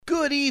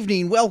Good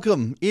evening.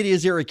 Welcome. It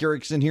is Eric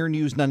Erickson here,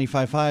 News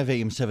 95.5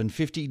 AM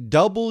 750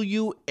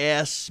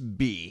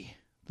 WSB,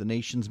 the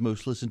nation's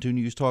most listened to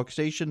news talk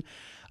station.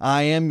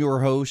 I am your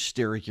host,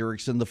 Eric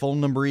Erickson. The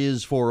phone number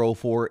is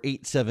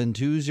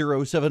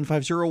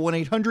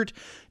 404-872-0750,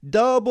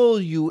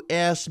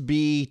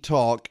 1-800-WSB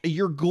Talk.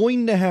 You're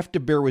going to have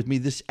to bear with me.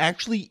 This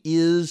actually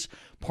is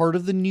part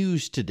of the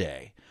news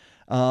today.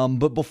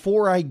 But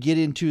before I get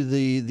into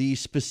the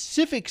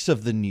specifics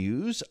of the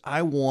news,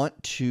 I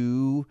want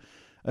to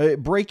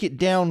break it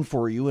down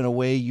for you in a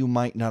way you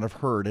might not have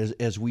heard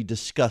as we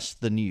discuss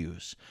the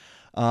news.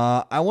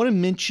 I want to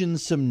mention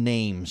some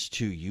names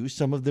to you.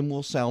 Some of them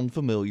will sound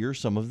familiar,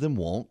 some of them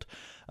won't.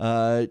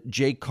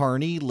 Jay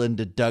Carney,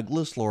 Linda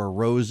Douglas, Laura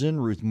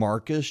Rosen, Ruth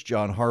Marcus,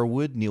 John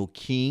Harwood, Neil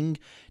King,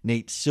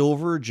 Nate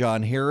Silver,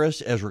 John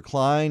Harris, Ezra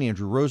Klein,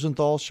 Andrew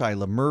Rosenthal,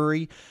 Shyla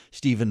Murray,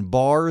 Stephen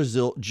Barr,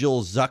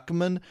 Jill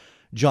Zuckman,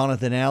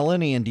 Jonathan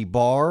Allen, Andy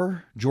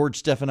Barr,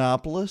 George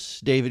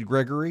Stephanopoulos, David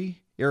Gregory,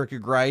 Erica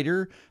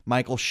Greider,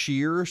 Michael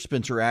Scheer,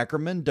 Spencer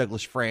Ackerman,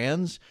 Douglas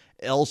Franz,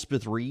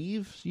 Elspeth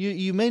Reeves.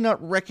 You may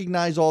not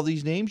recognize all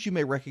these names. You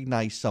may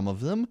recognize some of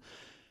them.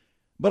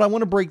 But I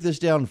want to break this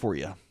down for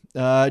you.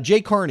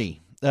 Jay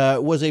Carney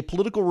was a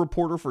political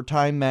reporter for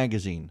Time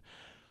magazine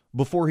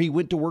before he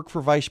went to work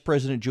for Vice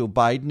President Joe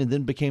Biden and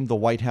then became the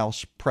White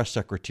House press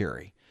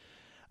secretary.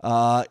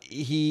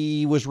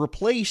 He was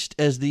replaced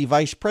as the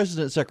vice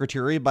president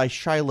secretary by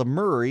Shyla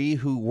Murray,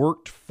 who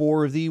worked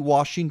for the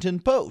Washington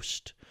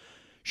Post.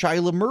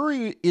 Shyla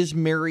Murray is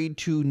married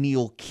to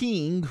Neil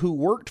King, who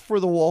worked for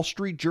the Wall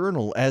Street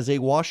Journal as a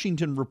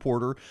Washington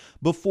reporter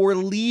before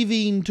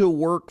leaving to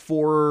work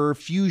for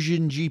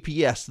Fusion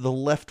GPS, the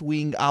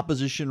left-wing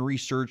opposition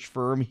research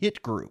firm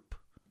Hit Group.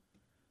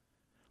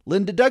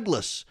 Linda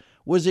Douglas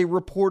was a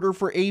reporter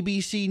for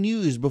ABC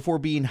News before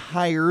being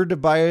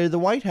hired by the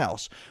White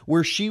House,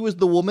 where she was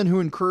the woman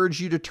who encouraged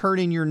you to turn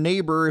in your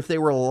neighbor if they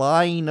were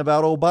lying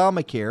about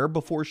Obamacare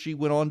before she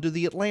went on to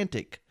The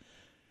Atlantic.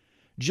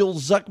 Jill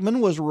Zuckman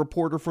was a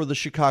reporter for the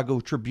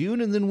Chicago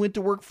Tribune and then went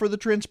to work for the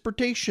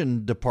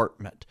Transportation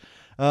Department.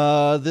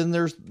 Then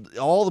there's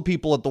all the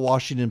people at the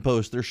Washington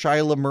Post. There's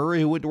Shyla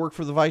Murray, who went to work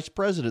for the vice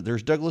president.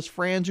 There's Douglas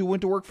Franz, who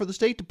went to work for the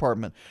State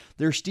Department.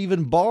 There's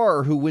Stephen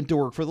Barr, who went to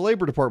work for the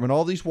Labor Department.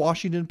 All these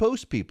Washington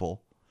Post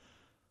people.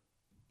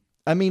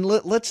 I mean,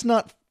 let's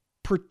not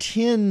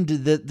pretend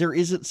that there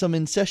isn't some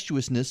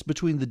incestuousness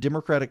between the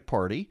Democratic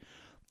Party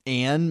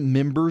and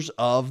members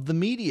of the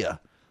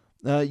media.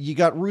 You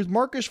got Ruth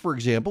Marcus, for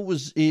example,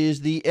 is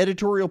the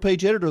editorial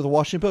page editor of the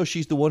Washington Post.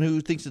 She's the one who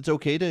thinks it's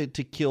okay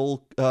to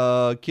kill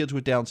kids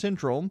with Down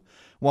syndrome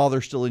while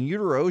they're still in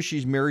utero.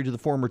 She's married to the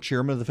former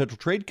chairman of the Federal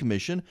Trade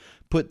Commission,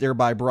 put there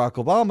by Barack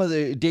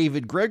Obama.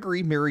 David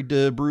Gregory married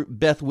to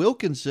Beth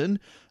Wilkinson,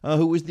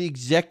 who was the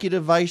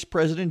executive vice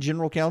president,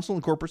 general counsel,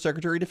 and corporate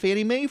secretary to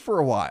Fannie Mae for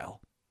a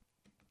while.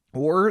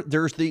 Or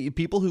there's the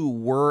people who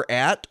were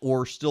at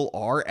or still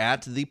are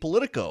at the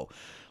Politico,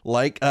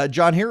 like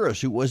John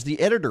Harris, who was the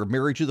editor,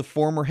 married to the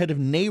former head of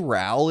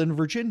NARAL in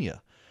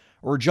Virginia.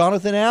 Or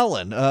Jonathan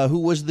Allen, who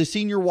was the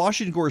senior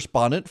Washington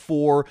correspondent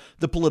for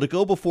the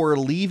Politico before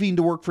leaving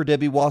to work for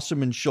Debbie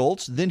Wasserman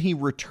Schultz. Then he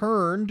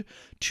returned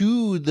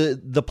to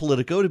the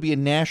Politico to be a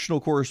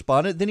national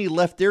correspondent. Then he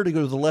left there to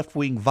go to the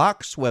left-wing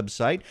Vox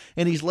website,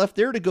 and he's left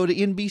there to go to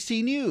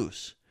NBC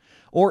News.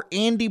 Or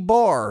Andy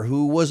Barr,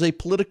 who was a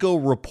Politico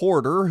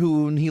reporter,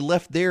 he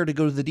left there to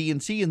go to the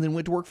DNC and then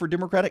went to work for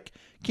Democratic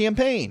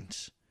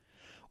campaigns.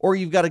 Or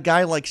you've got a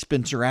guy like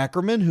Spencer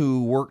Ackerman,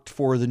 who worked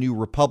for the New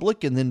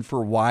Republic and then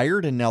for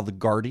Wired and now The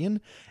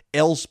Guardian.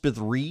 Elspeth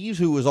Reeves,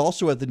 who was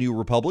also at the New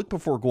Republic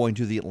before going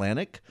to The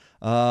Atlantic,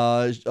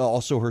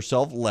 also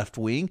herself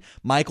left-wing.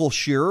 Michael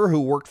Scheer,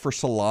 who worked for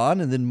Salon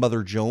and then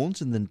Mother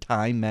Jones and then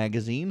Time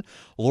magazine.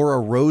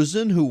 Laura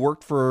Rosen, who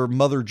worked for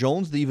Mother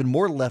Jones, the even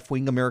more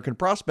left-wing American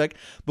Prospect,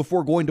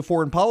 before going to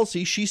foreign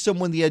policy. She's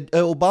someone the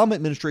Obama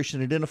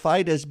administration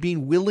identified as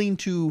being willing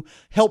to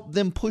help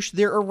them push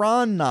their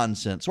Iran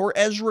nonsense. Or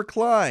Ezra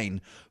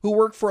Klein, who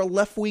worked for a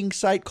left-wing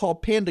site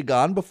called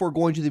Pandagon before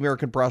going to the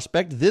American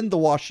Prospect, then the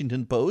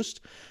Washington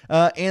Post,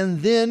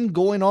 and then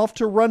going off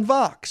to run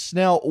Vox.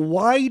 Now,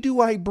 why do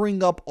I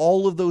bring up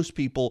all of those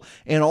people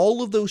and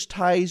all of those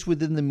ties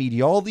within the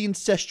media, all the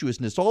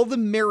incestuousness, all the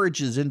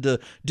marriages into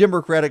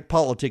Democratic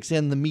politics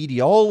and the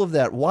media, all of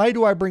that? Why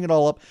do I bring it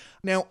all up?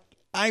 Now,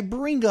 I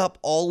bring up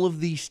all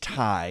of these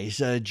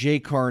ties. Jay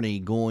Carney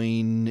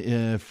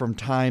going from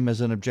Time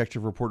as an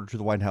objective reporter to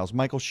the White House.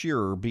 Michael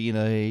Scheer being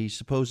a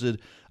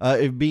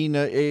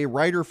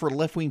writer for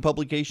left-wing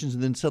publications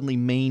and then suddenly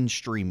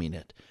mainstreaming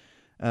it.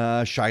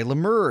 Shyla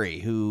Murray,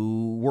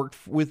 who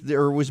worked with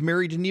or was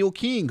married to Neil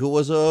King, who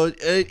was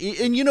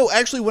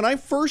actually when I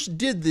first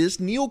did this,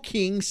 Neil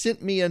King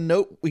sent me a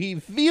note. He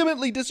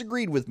vehemently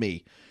disagreed with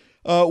me.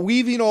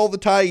 Weaving all the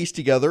ties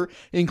together,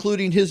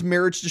 including his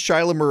marriage to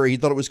Shyla Murray. He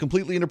thought it was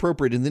completely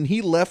inappropriate. And then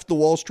he left the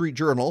Wall Street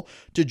Journal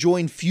to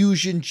join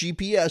Fusion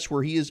GPS,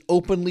 where he is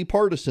openly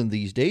partisan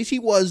these days. He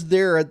was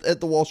there at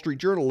the Wall Street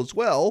Journal as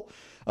well,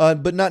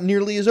 but not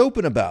nearly as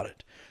open about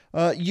it.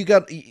 You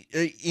got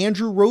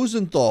Andrew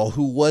Rosenthal,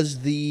 who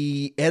was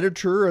the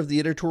editor of the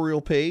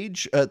editorial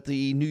page at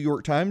the New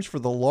York Times for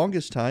the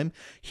longest time.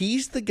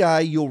 He's the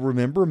guy, you'll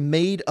remember,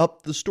 made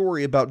up the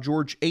story about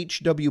George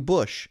H.W.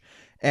 Bush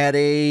at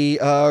a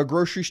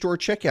grocery store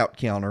checkout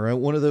counter,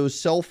 one of those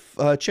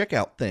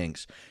self-checkout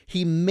things.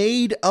 He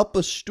made up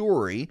a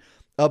story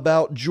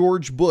about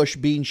George Bush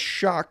being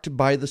shocked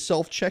by the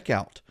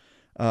self-checkout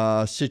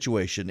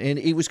situation, and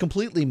it was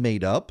completely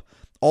made up.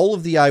 All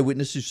of the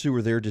eyewitnesses who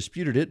were there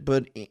disputed it,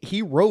 but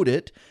he wrote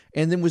it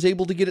and then was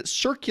able to get it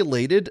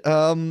circulated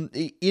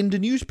into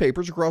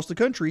newspapers across the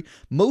country.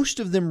 Most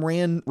of them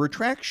ran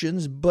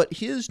retractions, but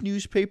his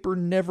newspaper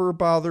never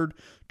bothered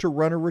to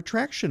run a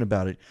retraction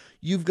about it.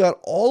 You've got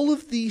all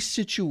of these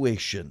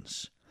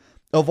situations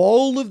of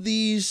all of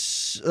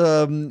these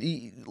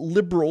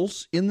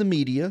liberals in the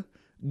media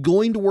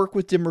going to work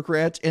with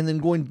Democrats and then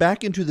going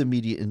back into the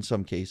media in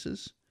some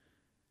cases.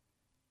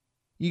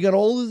 You got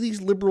all of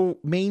these liberal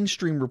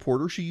mainstream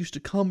reporters who used to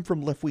come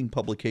from left-wing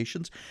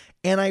publications.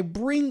 And I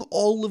bring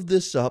all of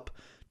this up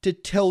to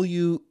tell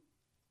you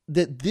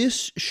that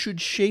this should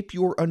shape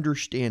your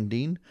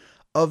understanding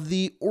of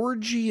the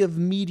orgy of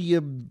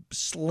media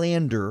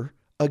slander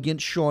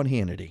against Sean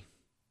Hannity.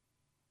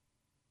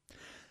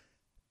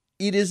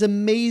 It is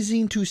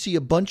amazing to see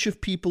a bunch of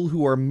people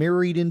who are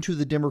married into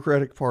the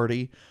Democratic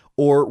Party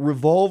or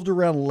revolved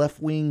around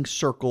left-wing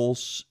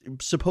circles,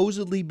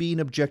 supposedly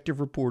being objective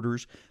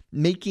reporters,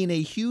 making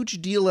a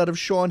huge deal out of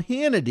Sean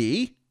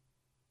Hannity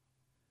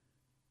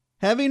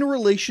having a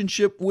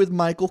relationship with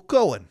Michael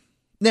Cohen.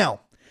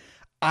 Now,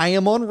 I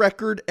am on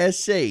record as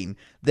saying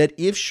that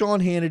if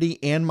Sean Hannity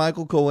and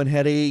Michael Cohen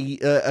had a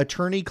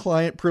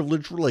attorney-client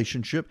privilege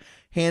relationship,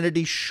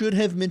 Hannity should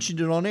have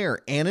mentioned it on air.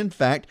 And in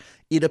fact,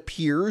 it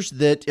appears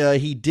that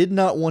he did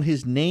not want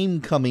his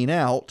name coming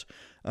out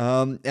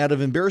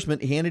of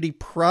embarrassment. Hannity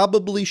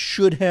probably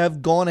should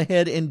have gone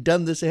ahead and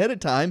done this ahead of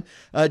time,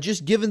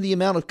 just given the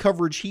amount of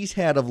coverage he's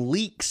had of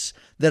leaks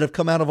that have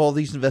come out of all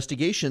these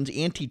investigations,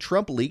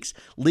 anti-Trump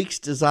leaks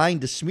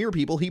designed to smear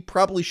people. He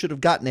probably should have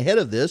gotten ahead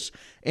of this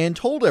and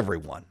told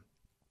everyone.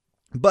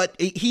 But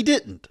he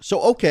didn't. So,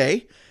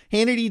 okay,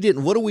 Hannity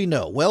didn't. What do we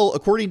know? Well,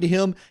 according to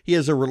him, he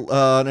has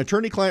an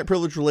attorney-client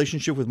privilege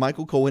relationship with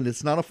Michael Cohen.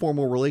 It's not a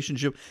formal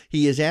relationship.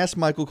 He has asked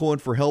Michael Cohen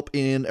for help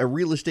in a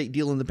real estate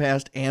deal in the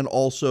past and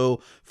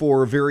also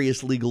for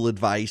various legal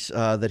advice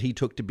that he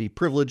took to be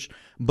privileged,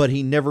 but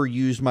he never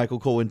used Michael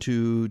Cohen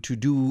to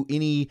do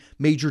any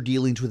major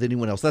dealings with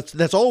anyone else.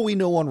 That's all we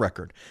know on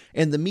record.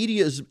 And the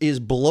media is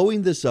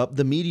blowing this up.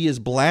 The media is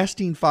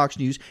blasting Fox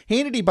News.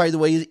 Hannity, by the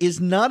way, is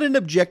not an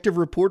objective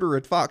reporter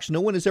at Fox. No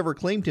one has ever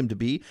claimed him to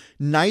be.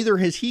 Neither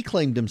has he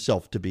claimed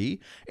himself to be.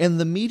 And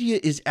the media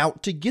is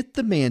out to get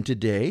the man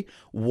today.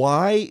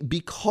 Why?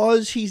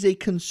 Because he's a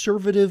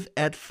conservative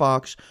at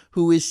Fox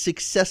who is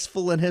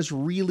successful and has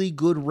really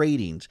good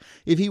ratings.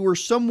 If he were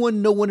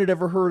someone no one had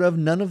ever heard of,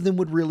 none of them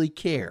would really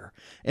care.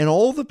 And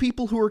all the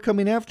people who are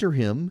coming after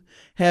him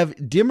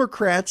have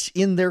Democrats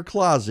in their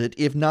closet,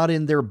 if not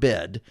in their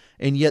bed,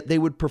 and yet they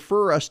would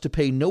prefer us to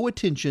pay no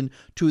attention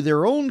to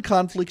their own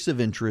conflicts of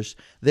interest.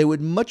 They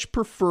would much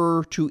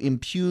prefer to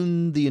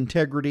impugn the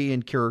integrity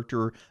and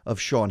character of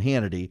Sean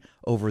Hannity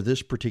over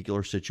this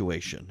particular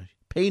situation.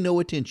 Pay no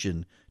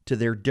attention to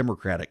their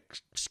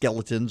Democratic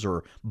skeletons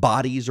or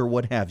bodies or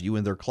what have you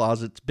in their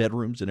closets,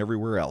 bedrooms, and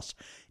everywhere else.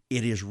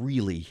 It is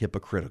really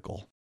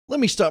hypocritical. Let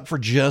me stop for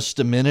just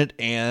a minute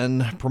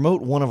and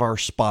promote one of our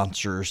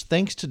sponsors.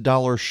 Thanks to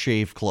Dollar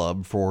Shave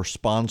Club for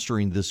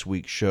sponsoring this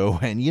week's show.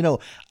 And, you know,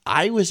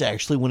 I was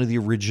actually one of the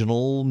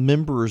original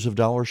members of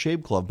Dollar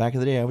Shave Club. Back in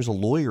the day, I was a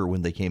lawyer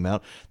when they came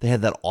out. They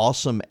had that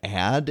awesome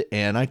ad,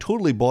 and I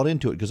totally bought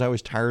into it because I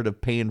was tired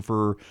of paying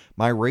for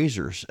my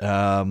razors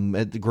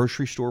at the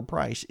grocery store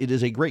price. It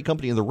is a great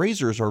company, and the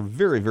razors are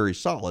very, very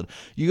solid.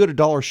 You go to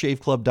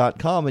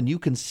dollarshaveclub.com, and you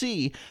can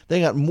see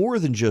they got more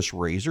than just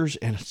razors,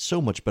 and it's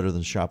so much better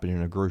than shopping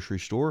in a grocery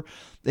store.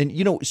 And,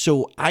 you know,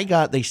 so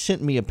they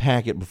sent me a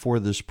packet before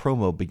this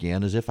promo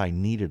began as if I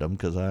needed them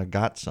because I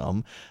got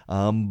some.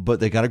 But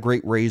they got a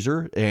great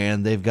razor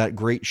and they've got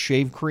great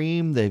shave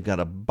cream. They've got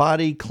a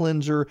body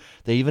cleanser.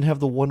 They even have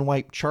the One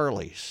Wipe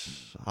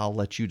Charlies. I'll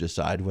let you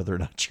decide whether or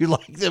not you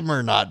like them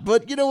or not.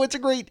 But, you know, it's a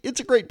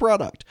great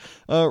product.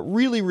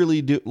 Really,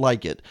 really do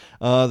like it.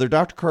 Their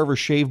Dr. Carver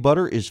shave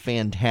butter is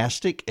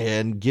fantastic.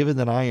 And given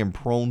that I am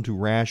prone to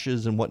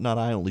rashes and whatnot,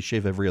 I only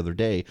shave every other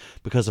day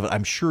because of it.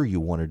 I'm sure you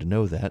wanted to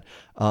know that.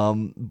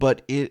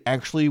 But it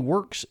actually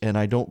works and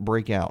I don't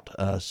break out.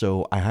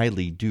 So I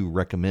highly do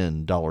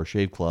recommend Dollar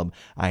Shave Club.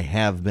 I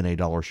have been a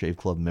Dollar Shave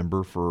Club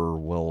member for,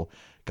 well,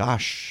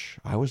 gosh,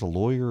 I was a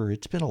lawyer.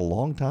 It's been a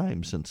long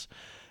time since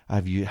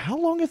I've used. How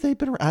long have they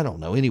been around? I don't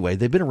know. Anyway,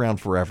 they've been around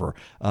forever.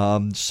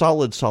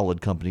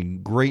 Solid company,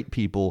 great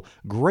people,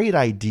 great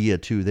idea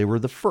too. They were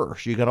the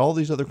first. You got all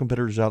these other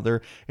competitors out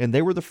there and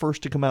they were the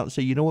first to come out and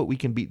say, you know what, we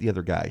can beat the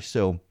other guy.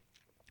 So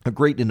a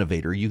great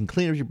innovator. You can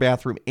clean up your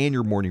bathroom and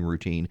your morning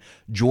routine.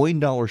 Join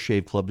Dollar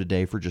Shave Club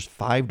today for just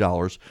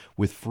 $5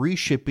 with free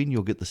shipping.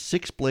 You'll get the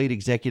 6-blade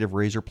executive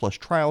razor plus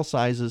trial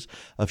sizes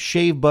of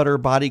shave butter,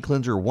 body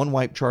cleanser, one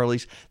wipe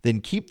Charlie's.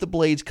 Then keep the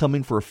blades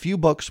coming for a few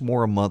bucks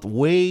more a month,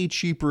 way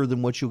cheaper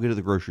than what you'll get at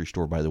the grocery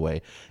store, by the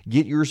way.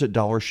 Get yours at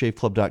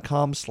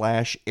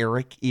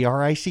dollarshaveclub.com/Eric,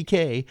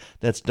 ERICK.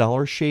 That's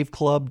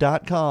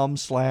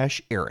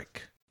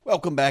dollarshaveclub.com/Eric.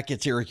 Welcome back.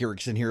 It's Eric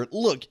Erickson here.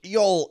 Look,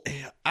 y'all,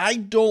 I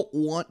don't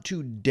want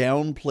to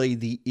downplay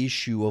the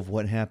issue of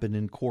what happened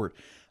in court.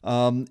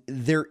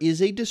 There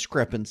is a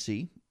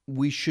discrepancy.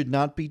 We should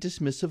not be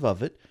dismissive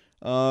of it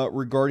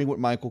regarding what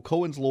Michael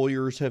Cohen's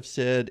lawyers have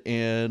said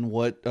and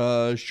what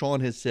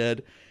Sean has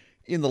said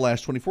in the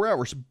last 24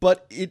 hours.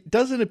 But it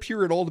doesn't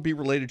appear at all to be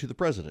related to the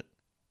president.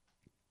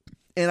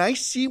 And I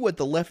see what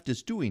the left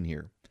is doing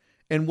here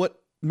and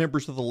what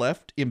members of the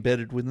left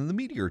embedded within the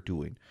media are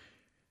doing.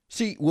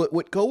 See,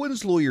 what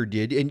Cohen's lawyer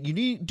did, and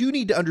you do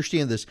need to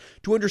understand this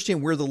to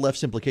understand where the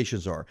left's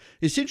implications are.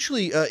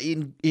 Essentially,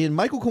 in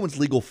Michael Cohen's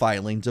legal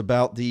filings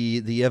about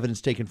the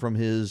evidence taken from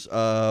his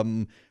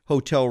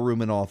hotel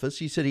room and office,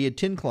 he said he had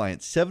 10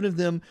 clients. 7 of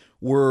them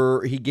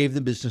he gave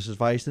them business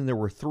advice, and there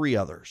were 3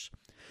 others.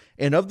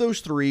 And of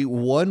those 3,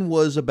 one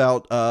was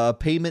about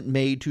payment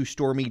made to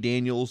Stormy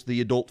Daniels, the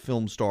adult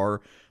film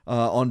star,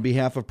 on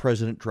behalf of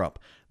President Trump.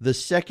 The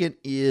second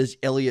is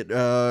Elliot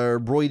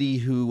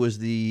Broidy, who was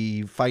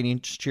the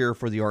finance chair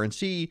for the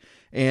RNC,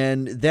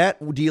 and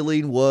that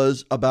dealing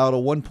was about a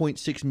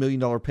 $1.6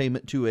 million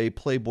payment to a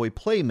Playboy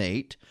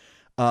playmate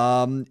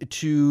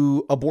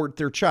to abort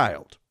their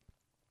child.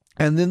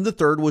 And then the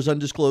third was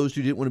undisclosed,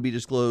 who didn't want to be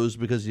disclosed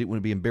because he didn't want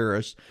to be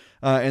embarrassed.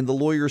 And the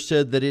lawyer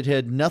said that it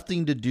had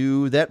nothing to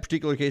do, that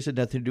particular case had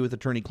nothing to do with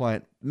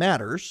attorney-client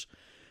matters.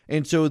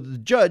 And so the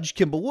judge,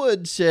 Kimball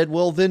Wood, said,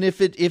 well, then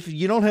if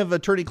you don't have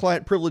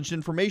attorney-client privileged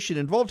information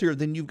involved here,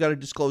 then you've got to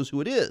disclose who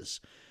it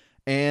is.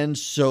 And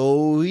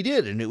so he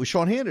did, and it was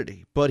Sean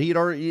Hannity. But he'd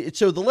already,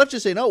 so the left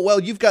is saying, oh, well,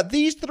 you've got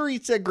these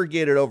 3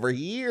 segregated over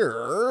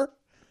here.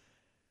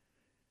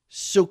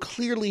 So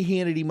clearly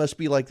Hannity must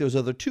be like those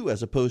other 2,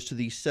 as opposed to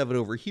these 7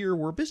 over here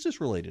were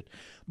business related.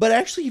 But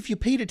actually, if you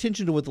paid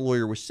attention to what the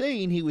lawyer was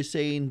saying, he was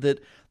saying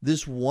that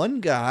this one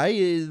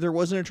guy, there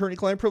wasn't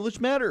attorney-client privilege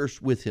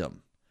matters with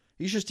him.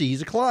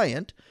 He's a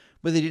client,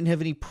 but they didn't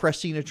have any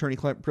pressing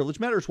attorney-client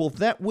privilege matters. Well,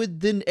 that would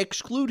then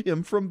exclude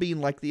him from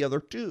being like the other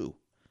 2.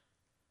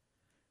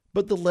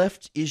 But the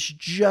left is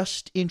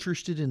just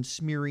interested in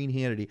smearing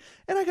Hannity.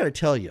 And I got to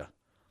tell you,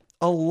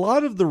 a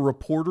lot of the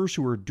reporters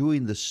who are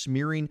doing the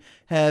smearing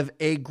have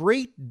a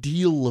great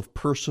deal of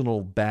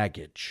personal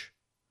baggage.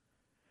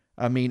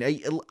 I mean,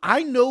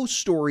 I know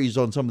stories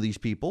on some of these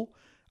people.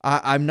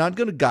 I'm not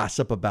going to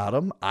gossip about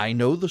them. I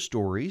know the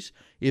stories.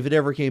 If it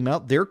ever came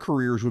out, their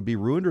careers would be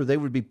ruined or they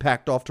would be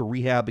packed off to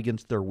rehab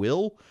against their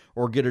will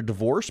or get a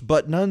divorce.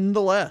 But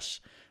nonetheless,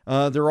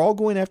 they're all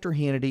going after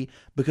Hannity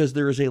because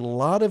there is a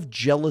lot of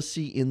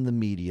jealousy in the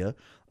media,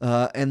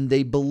 and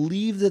they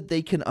believe that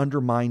they can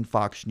undermine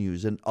Fox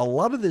News. And a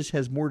lot of this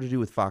has more to do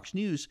with Fox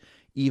News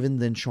even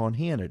than Sean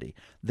Hannity.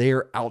 They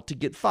are out to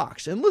get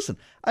Fox. And listen,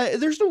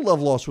 there's no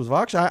love lost with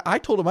Fox. I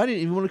told them I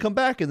didn't even want to come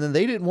back, and then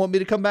they didn't want me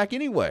to come back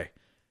anyway.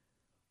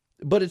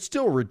 But it's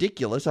still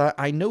ridiculous.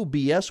 I know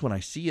BS when I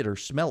see it or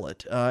smell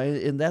it,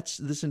 and that's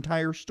this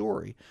entire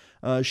story.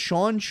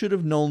 Sean should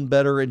have known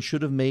better and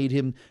should have made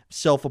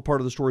himself a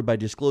part of the story by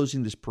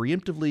disclosing this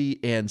preemptively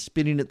and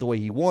spinning it the way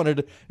he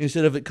wanted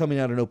instead of it coming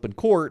out in open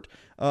court.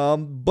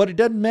 But it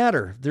doesn't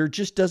matter. There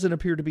just doesn't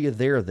appear to be a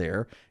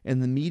there,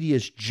 and the media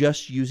is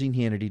just using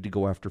Hannity to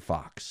go after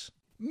Fox.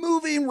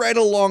 Moving right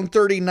along,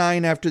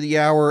 39 after the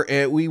hour,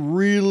 we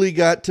really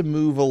got to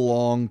move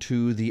along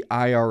to the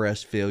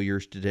IRS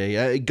failures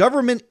today.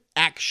 Government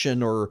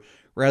action, or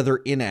rather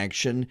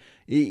inaction.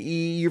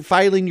 You're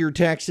filing your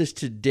taxes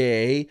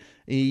today.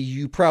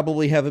 You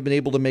probably haven't been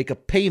able to make a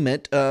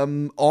payment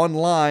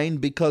online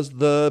because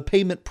the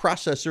payment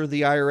processor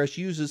the IRS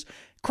uses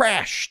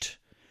crashed.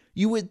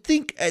 You would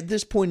think at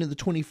this point in the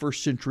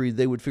 21st century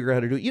they would figure out how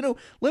to do it. You know,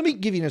 let me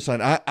give you an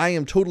aside. I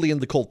am totally in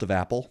the cult of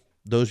Apple.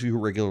 Those of you who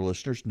are regular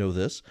listeners know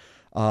this.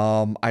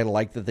 I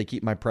like that they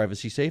keep my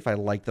privacy safe. I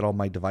like that all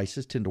my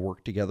devices tend to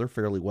work together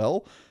fairly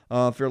well,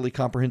 fairly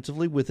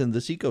comprehensively within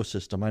this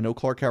ecosystem. I know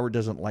Clark Howard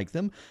doesn't like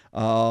them,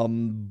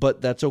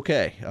 but that's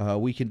okay.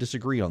 We can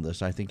disagree on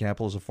this. I think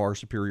Apple is a far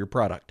superior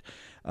product,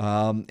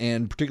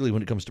 and particularly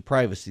when it comes to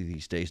privacy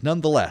these days.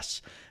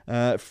 Nonetheless,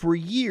 for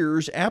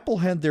years, Apple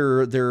had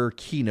their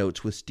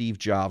keynotes with Steve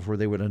Jobs where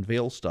they would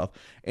unveil stuff,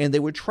 and they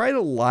would try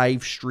to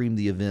live stream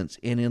the events.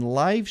 And in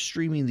live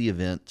streaming the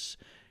events,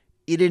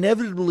 it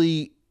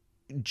inevitably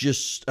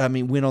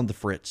went on the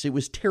fritz. It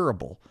was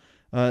terrible.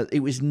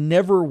 It was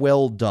never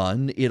well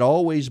done. It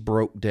always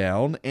broke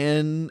down.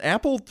 And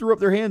Apple threw up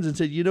their hands and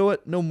said, you know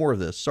what? No more of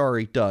this.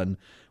 Sorry, done.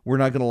 We're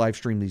not going to live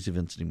stream these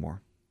events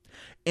anymore.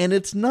 And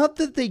it's not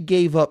that they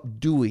gave up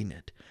doing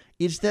it.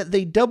 is that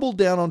they doubled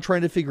down on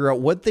trying to figure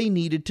out what they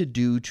needed to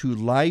do to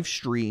live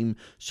stream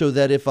so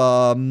that if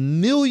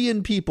 1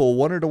 million people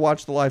wanted to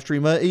watch the live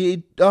stream,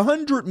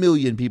 100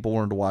 million people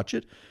wanted to watch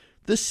it,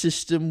 the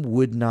system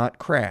would not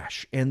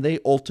crash. And they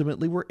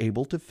ultimately were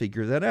able to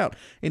figure that out.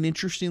 And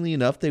interestingly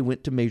enough, they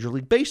went to Major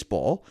League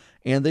Baseball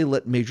and they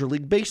let Major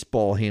League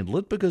Baseball handle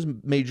it because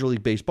Major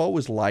League Baseball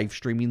was live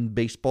streaming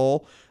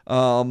baseball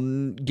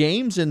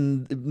games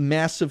and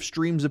massive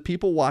streams of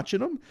people watching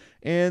them.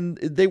 And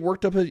they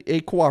worked up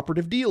a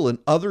cooperative deal. And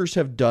others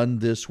have done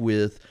this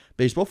with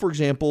baseball. For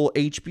example,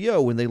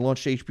 HBO, when they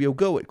launched HBO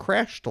Go, it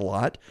crashed a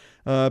lot.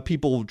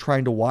 People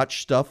trying to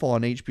watch stuff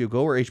on HBO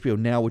Go or HBO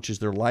Now, which is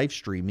their live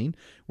streaming,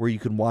 where you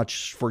can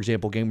watch, for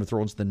example, Game of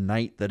Thrones the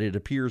night that it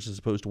appears as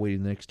opposed to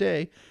waiting the next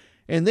day.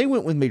 And they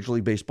went with Major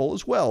League Baseball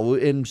as well.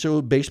 And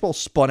so baseball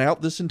spun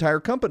out this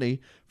entire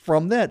company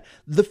from that.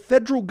 The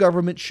federal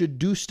government should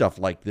do stuff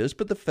like this,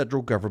 but the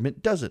federal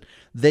government doesn't.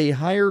 They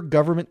hire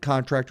government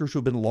contractors who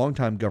have been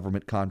longtime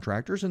government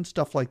contractors, and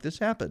stuff like this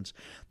happens.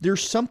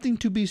 There's something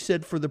to be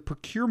said for the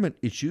procurement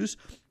issues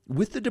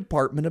with the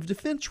Department of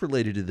Defense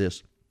related to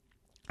this.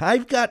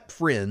 I've got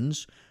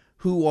friends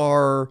who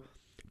are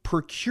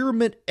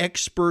procurement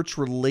experts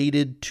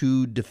related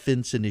to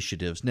defense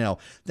initiatives. Now,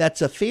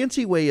 that's a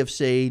fancy way of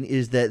saying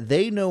is that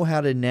they know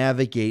how to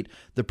navigate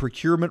the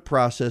procurement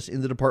process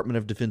in the Department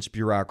of Defense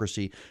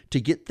bureaucracy to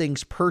get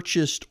things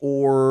purchased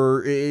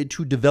or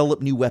to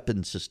develop new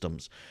weapon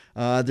systems.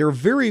 They're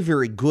very,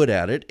 very good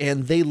at it,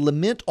 and they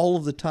lament all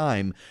of the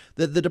time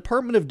that the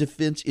Department of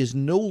Defense is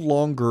no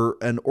longer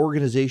an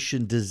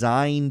organization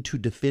designed to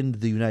defend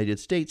the United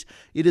States.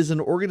 It is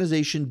an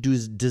organization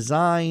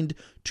designed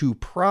to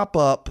prop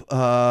up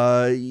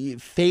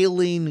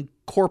failing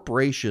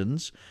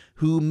corporations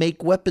who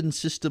make weapon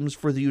systems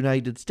for the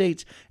United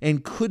States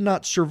and could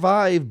not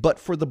survive but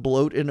for the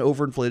bloat and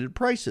overinflated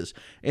prices.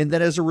 And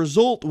that as a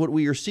result, what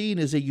we are seeing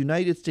is a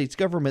United States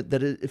government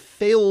that it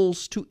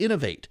fails to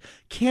innovate,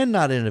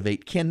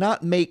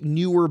 cannot make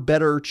newer,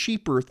 better,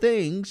 cheaper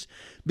things,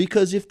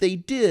 because if they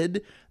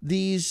did,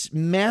 these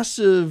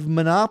massive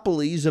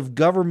monopolies of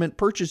government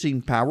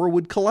purchasing power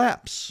would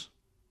collapse.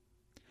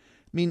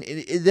 I mean,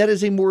 that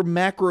is a more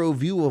macro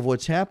view of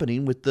what's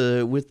happening with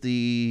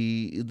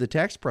the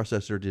tax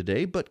processor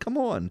today. But come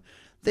on,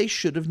 they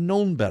should have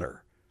known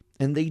better,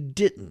 and they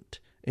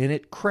didn't, and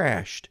it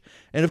crashed.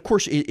 And of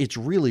course, it's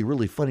really,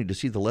 really funny to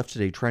see the left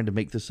today trying to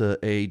make this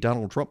a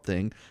Donald Trump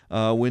thing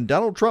when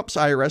Donald Trump's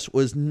IRS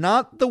was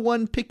not the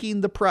one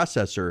picking the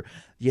processor.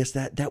 Yes,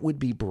 that would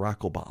be Barack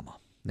Obama.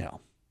 Now,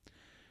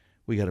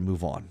 we got to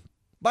move on.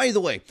 By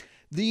the way,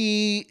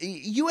 the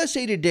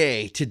USA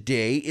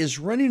Today is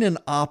running an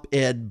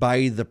op-ed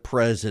by the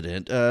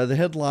president. The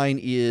headline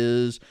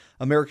is,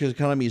 America's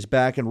economy is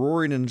back and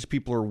roaring and its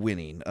people are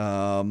winning.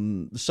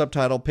 The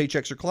subtitle,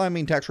 paychecks are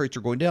climbing, tax rates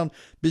are going down,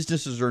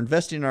 businesses are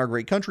investing in our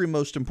great country,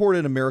 most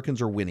important,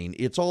 Americans are winning.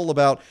 It's all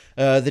about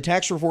the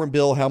tax reform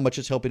bill, how much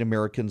it's helping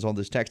Americans on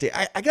this tax day.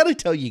 I got to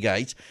tell you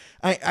guys,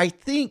 I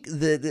think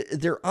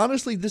that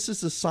honestly, this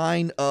is a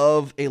sign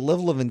of a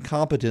level of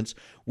incompetence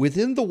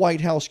within the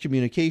White House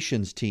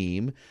communications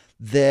team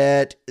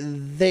that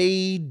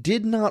they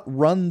did not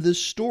run this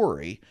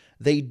story.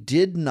 They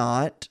did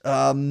not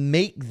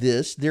make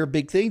this their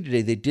big thing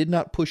today. They did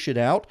not push it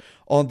out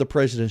on the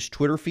president's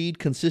Twitter feed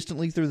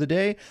consistently through the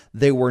day.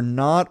 They were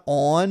not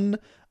on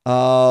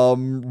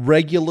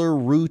regular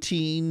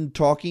routine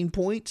talking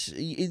points.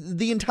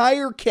 The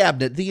entire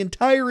cabinet, the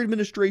entire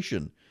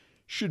administration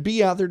should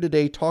be out there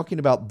today talking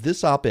about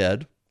this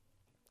op-ed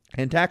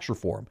and tax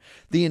reform.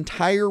 The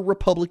entire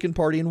Republican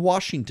Party in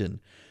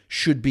Washington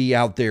should be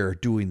out there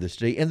doing this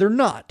today, and they're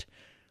not.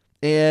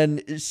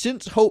 And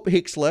since Hope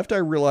Hicks left, I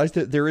realized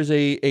that there is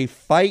a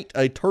fight,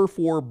 a turf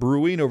war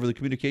brewing over the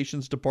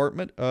communications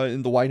department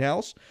in the White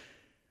House.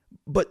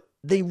 But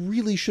they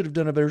really should have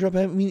done a better job.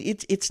 I mean,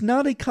 it's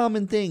not a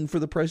common thing for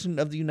the President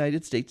of the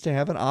United States to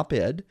have an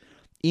op-ed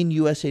in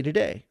USA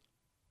Today.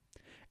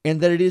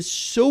 And that it is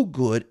so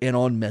good and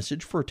on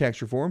message for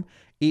tax reform,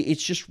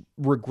 it's just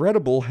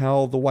regrettable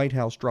how the White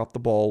House dropped the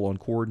ball on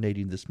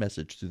coordinating this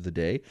message through the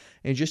day,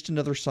 and just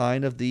another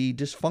sign of the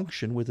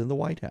dysfunction within the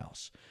White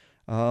House.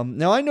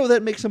 Now, I know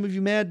that makes some of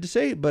you mad to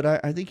say it, but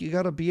I think you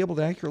got to be able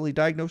to accurately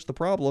diagnose the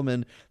problem,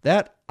 and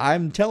that,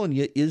 I'm telling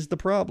you, is the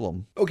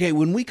problem. Okay,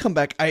 when we come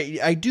back,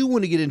 I do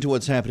want to get into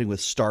what's happening with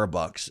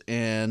Starbucks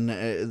and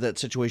that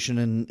situation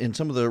and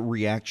some of the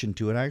reaction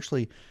to it.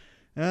 Actually,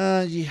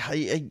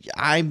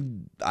 I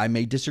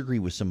may disagree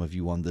with some of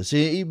you on this,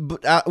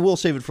 but we'll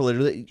save it for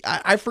later.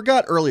 I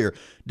forgot earlier,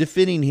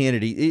 defending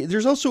Hannity.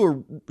 There's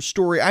also a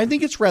story, I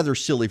think it's rather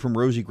silly, from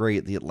Rosie Gray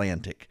at The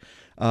Atlantic,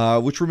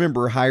 which,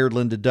 remember, hired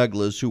Linda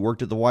Douglas, who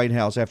worked at the White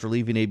House after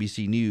leaving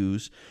ABC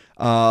News.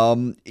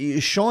 Sean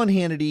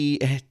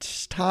Hannity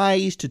has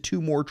ties to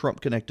two more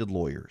Trump-connected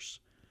lawyers.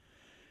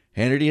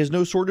 Hannity has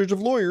no shortage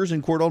of lawyers.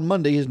 In court on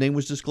Monday, his name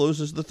was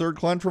disclosed as the third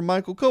client from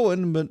Michael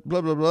Cohen, but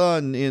blah, blah, blah.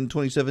 And in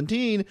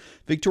 2017,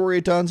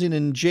 Victoria Tonzin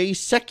and Jay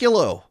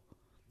Sekulow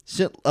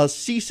sent a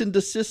cease and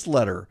desist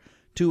letter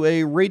to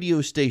a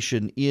radio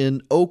station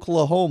in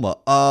Oklahoma.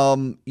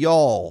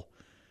 Y'all,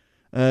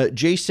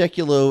 Jay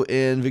Sekulow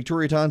and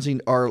Victoria Tonsing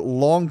are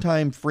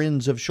longtime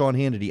friends of Sean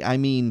Hannity. I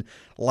mean,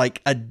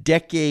 like a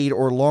decade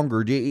or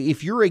longer.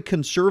 If you're a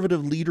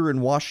conservative leader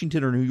in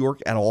Washington or New York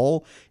at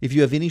all, if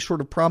you have any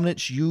sort of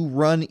prominence, you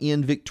run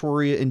in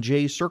Victoria and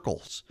Jay's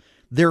circles.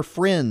 They're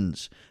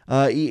friends.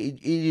 It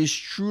is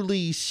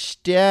truly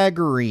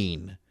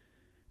staggering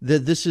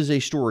that this is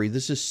a story.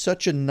 This is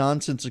such a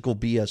nonsensical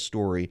BS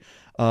story.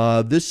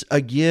 This,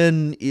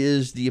 again,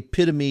 is the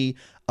epitome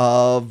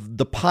of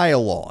the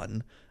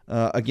pile-on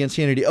against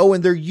Hannity. Oh,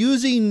 and they're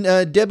using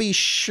Debbie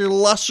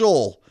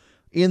Schlussel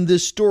in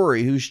this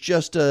story, who's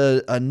just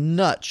a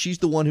nut. She's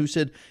the one who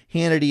said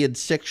Hannity had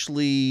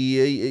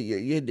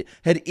sexually,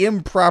 had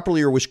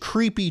improperly or was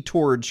creepy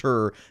towards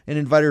her and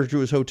invited her to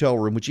his hotel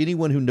room, which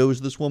anyone who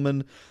knows this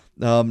woman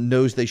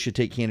knows they should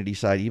take Hannity's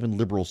side. Even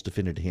liberals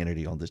defended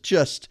Hannity on this.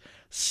 Just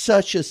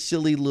such a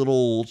silly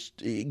little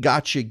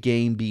gotcha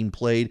game being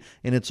played,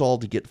 and it's all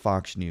to get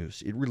Fox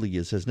News. It really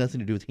is. It has nothing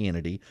to do with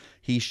Hannity.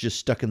 He's just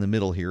stuck in the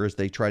middle here as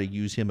they try to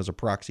use him as a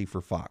proxy for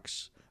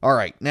Fox. All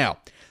right, now,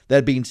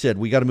 that being said,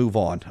 we got to move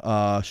on.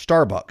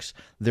 Starbucks,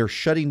 they're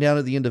shutting down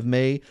at the end of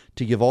May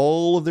to give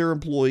all of their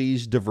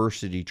employees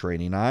diversity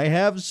training. I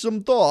have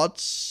some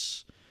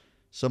thoughts.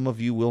 Some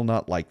of you will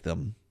not like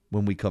them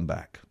when we come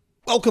back.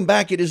 Welcome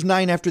back. It is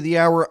 9 after the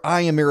hour. I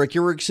am Eric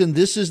Erickson.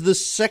 This is the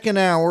second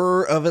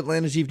hour of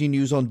Atlanta's Evening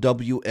News on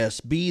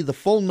WSB. The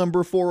phone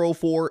number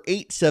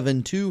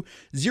 404-872-0750,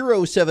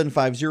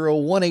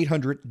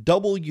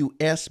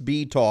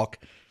 1-800-WSB-TALK.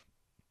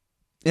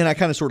 And I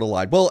kind of sort of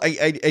lied. Well,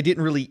 I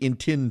didn't really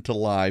intend to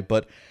lie,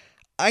 but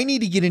I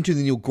need to get into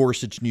the Neil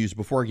Gorsuch news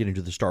before I get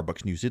into the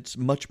Starbucks news. It's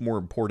much more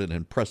important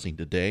and pressing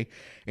today,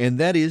 and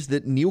that is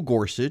that Neil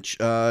Gorsuch,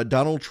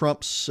 Donald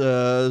Trump's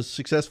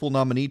successful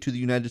nominee to the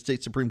United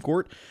States Supreme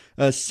Court,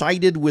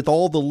 sided with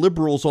all the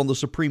liberals on the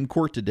Supreme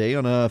Court today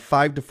on a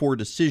 5-4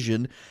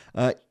 decision,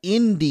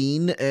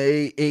 ending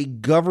a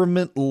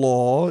government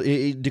law,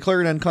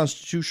 declaring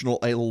unconstitutional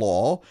a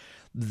law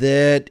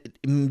that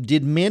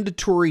did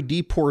mandatory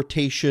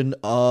deportation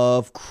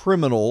of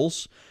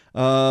criminals,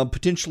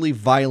 potentially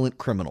violent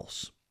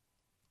criminals.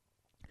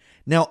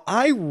 Now,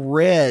 I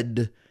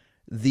read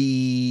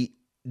the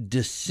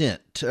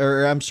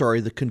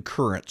the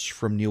concurrence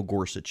from Neil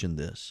Gorsuch in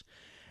this,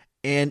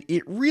 and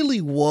it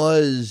really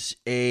was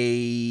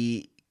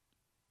a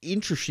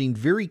interesting,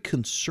 very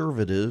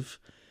conservative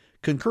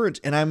concurrence.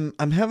 And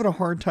I'm having a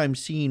hard time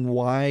seeing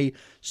why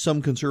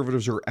some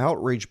conservatives are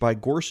outraged by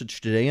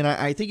Gorsuch today. And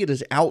I think it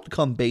is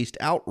outcome-based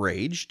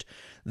outraged.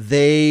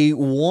 They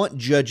want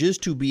judges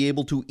to be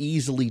able to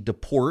easily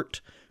deport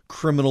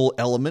criminal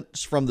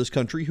elements from this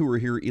country who are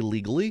here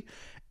illegally.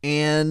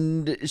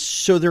 And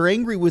so they're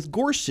angry with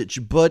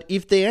Gorsuch. But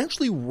if they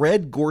actually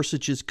read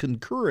Gorsuch's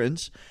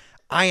concurrence,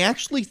 I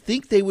actually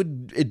think they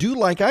would do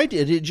like I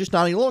did, it just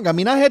not any longer. I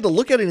mean, I had to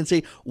look at it and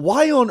say,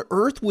 why on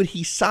earth would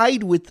he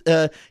side with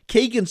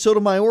Kagan,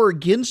 Sotomayor,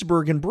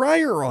 Ginsburg, and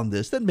Breyer on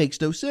this? That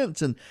makes no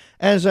sense. And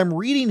as I'm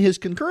reading his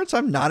concurrence,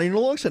 I'm nodding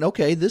along saying,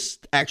 okay, this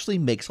actually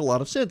makes a lot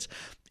of sense.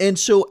 And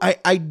so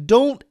I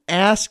don't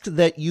ask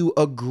that you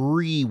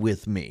agree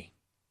with me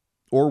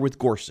or with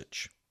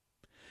Gorsuch.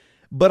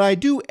 But I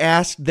do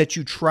ask that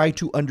you try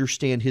to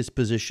understand his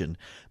position,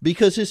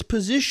 because his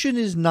position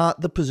is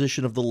not the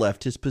position of the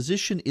left. His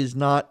position is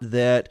not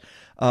that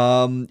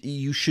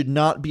you should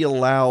not be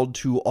allowed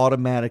to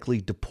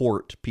automatically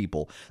deport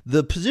people.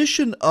 The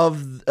position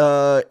of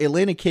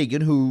Elena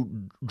Kagan,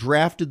 who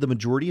drafted the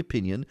majority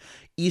opinion,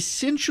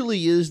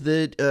 essentially is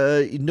that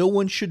no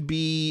one should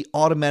be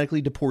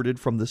automatically deported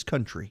from this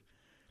country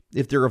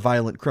if they're a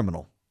violent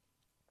criminal.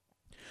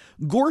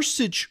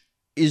 Gorsuch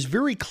is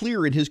very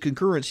clear in his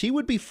concurrence. He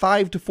would be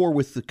 5-4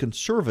 with the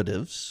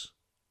conservatives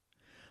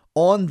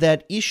on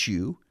that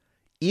issue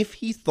if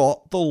he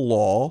thought the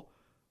law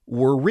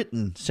were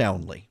written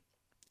soundly.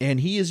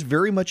 And he is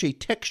very much a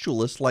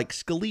textualist like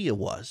Scalia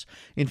was.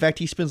 In fact,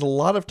 he spends a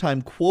lot of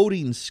time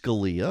quoting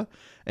Scalia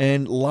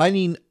and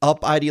lining up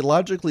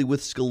ideologically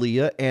with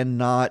Scalia and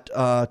not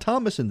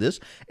Thomas in this.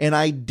 And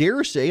I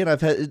dare say, and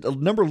I've had a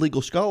number of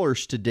legal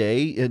scholars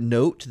today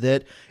note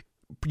that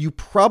you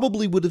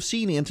probably would have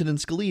seen Antonin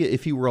Scalia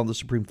if he were on the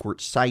Supreme Court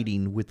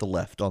siding with the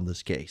left on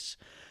this case,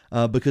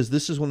 because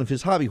this is one of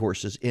his hobby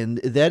horses. And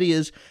that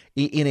is,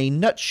 in a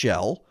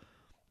nutshell,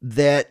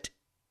 that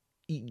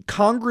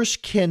Congress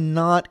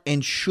cannot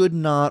and should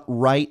not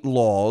write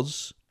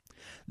laws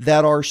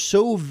that are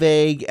so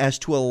vague as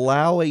to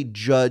allow a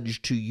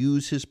judge to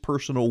use his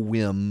personal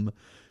whim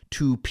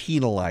to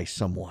penalize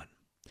someone.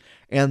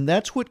 And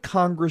that's what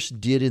Congress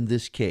did in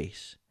this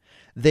case.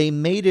 They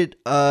made it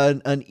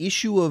an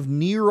issue of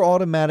near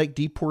automatic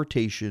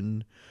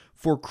deportation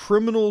for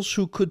criminals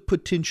who could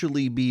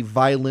potentially be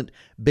violent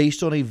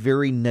based on a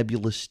very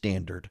nebulous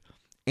standard.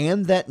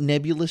 And that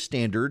nebulous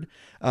standard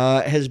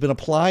has been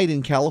applied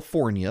in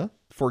California,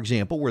 for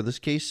example, where this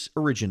case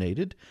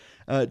originated,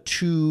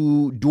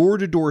 to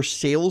door-to-door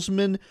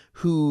salesmen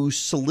who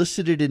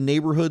solicited in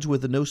neighborhoods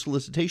with a no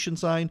solicitation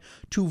sign,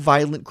 to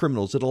violent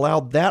criminals. It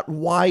allowed that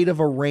wide of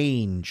a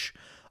range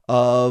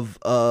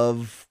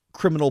of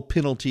criminal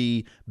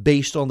penalty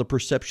based on the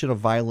perception of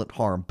violent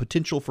harm,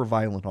 potential for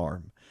violent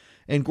harm.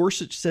 And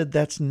Gorsuch said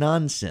that's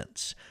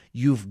nonsense.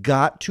 You've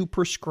got to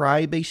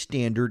prescribe a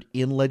standard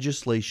in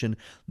legislation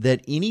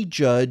that any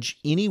judge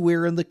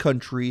anywhere in the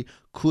country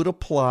could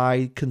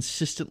apply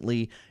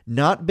consistently,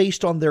 not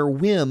based on their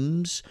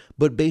whims,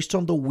 but based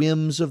on the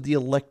whims of the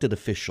elected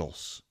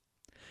officials.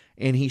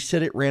 And he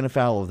said it ran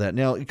afoul of that.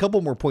 Now, a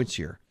couple more points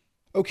here.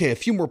 Okay, a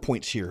few more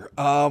points here.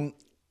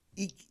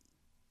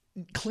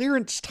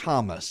 Clarence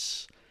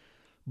Thomas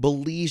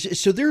believes,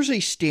 so there's a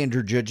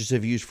standard judges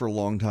have used for a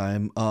long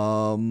time,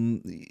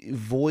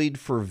 void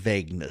for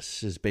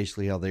vagueness is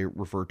basically how they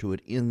refer to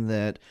it, in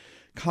that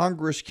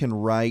Congress can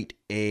write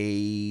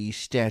a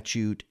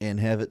statute and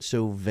have it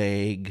so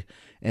vague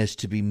as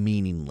to be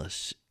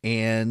meaningless.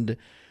 And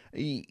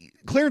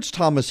Clarence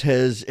Thomas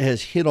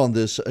has hit on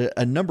this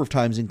a number of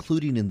times,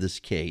 including in this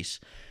case,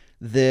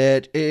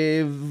 that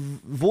a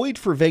void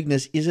for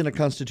vagueness isn't a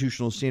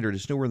constitutional standard.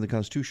 It's nowhere in the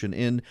Constitution.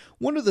 And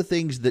one of the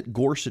things that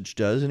Gorsuch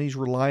does, and he's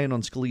relying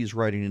on Scalia's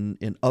writing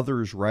and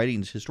others'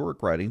 writings,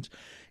 historic writings,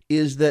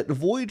 is that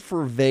void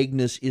for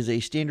vagueness is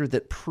a standard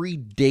that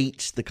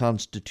predates the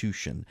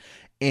Constitution.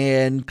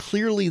 And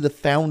clearly the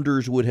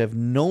founders would have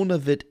known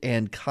of it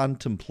and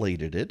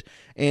contemplated it,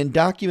 and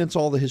documents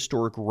all the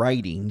historic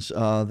writings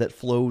that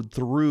flowed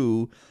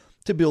through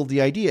to build the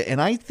idea. And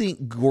I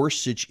think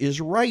Gorsuch is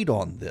right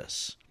on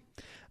this.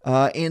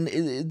 And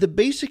the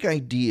basic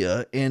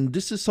idea, and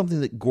this is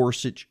something that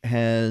Gorsuch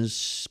has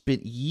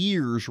spent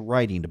years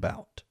writing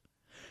about.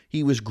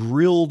 He was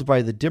grilled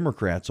by the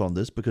Democrats on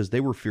this because they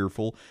were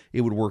fearful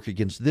it would work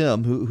against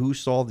them, who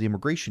saw the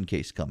immigration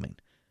case coming.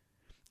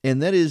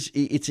 And that is,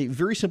 it's a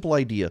very simple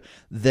idea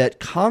that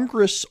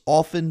Congress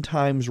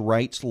oftentimes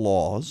writes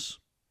laws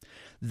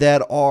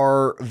that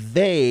are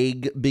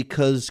vague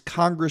because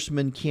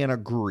congressmen can't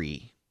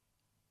agree.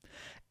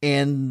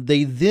 And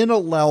they then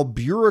allow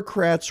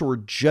bureaucrats or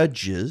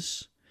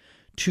judges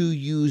to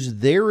use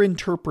their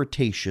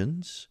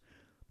interpretations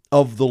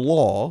of the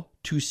law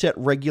to set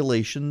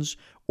regulations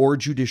or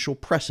judicial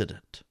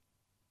precedent.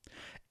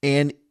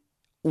 And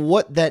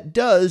what that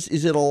does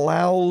is it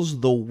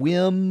allows the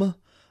whim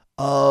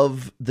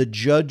of the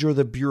judge or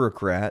the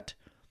bureaucrat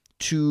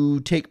to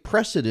take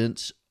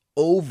precedence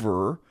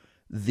over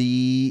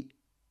the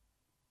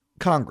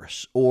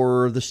Congress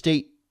or the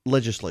state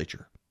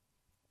legislature.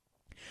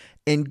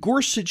 And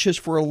Gorsuch has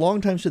for a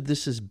long time said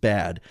this is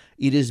bad.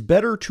 It is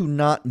better to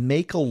not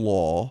make a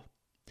law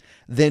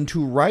than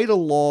to write a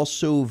law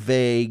so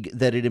vague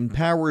that it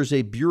empowers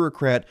a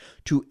bureaucrat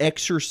to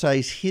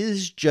exercise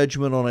his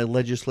judgment on a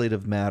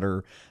legislative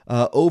matter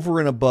over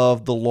and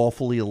above the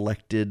lawfully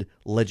elected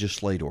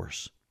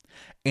legislators.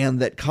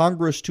 And that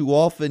Congress too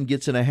often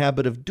gets in a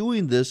habit of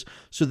doing this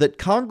so that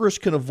Congress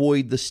can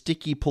avoid the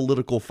sticky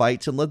political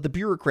fights and let the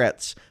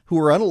bureaucrats who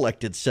are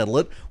unelected settle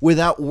it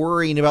without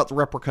worrying about the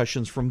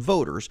repercussions from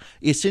voters.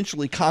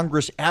 Essentially,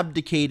 Congress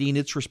abdicating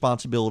its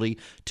responsibility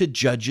to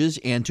judges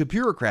and to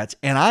bureaucrats.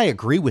 And I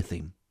agree with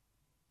him.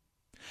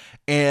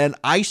 And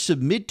I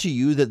submit to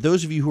you that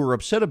those of you who are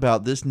upset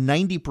about this,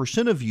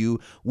 90% of you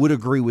would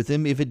agree with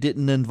him if it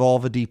didn't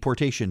involve a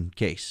deportation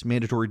case,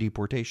 mandatory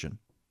deportation.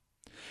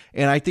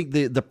 And I think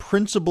the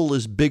principle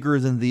is bigger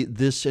than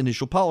this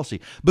initial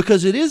policy,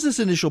 because it is this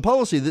initial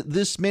policy, that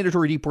this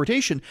mandatory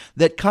deportation,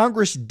 that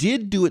Congress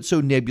did do it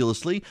so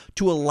nebulously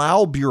to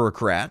allow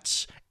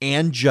bureaucrats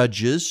and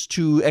judges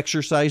to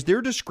exercise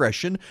their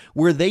discretion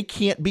where they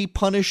can't be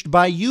punished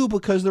by you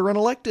because they're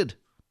unelected.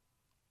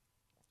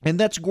 And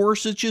that's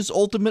Gorsuch's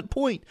ultimate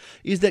point,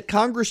 is that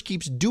Congress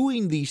keeps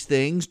doing these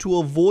things to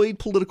avoid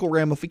political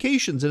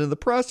ramifications. And in the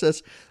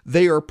process,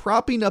 they are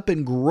propping up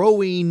and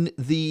growing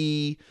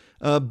the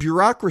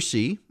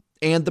bureaucracy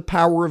and the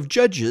power of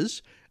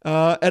judges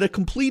at a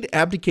complete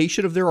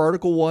abdication of their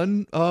Article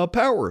 1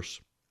 powers.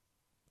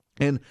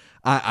 And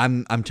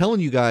I'm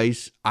telling you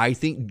guys, I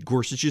think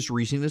Gorsuch's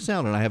reasoning is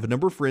sound. And I have a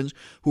number of friends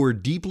who are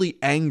deeply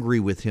angry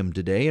with him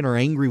today and are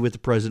angry with the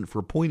president for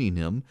appointing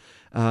him.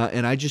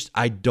 And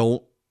I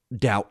don't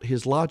doubt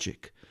his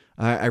logic.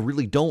 I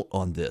really don't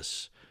on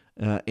this.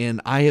 And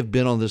I have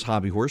been on this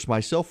hobby horse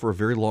myself for a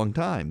very long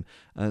time,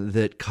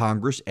 that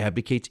Congress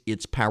abdicates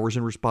its powers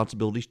and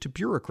responsibilities to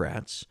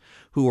bureaucrats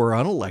who are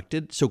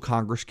unelected, so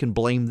Congress can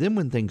blame them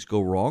when things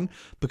go wrong,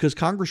 because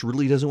Congress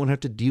really doesn't want to have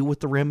to deal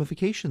with the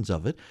ramifications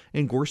of it.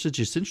 And Gorsuch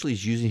essentially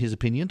is using his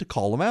opinion to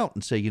call them out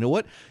and say, you know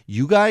what,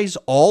 you guys,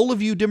 all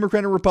of you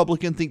Democrat and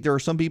Republican, think there are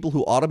some people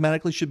who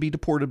automatically should be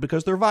deported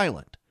because they're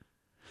violent.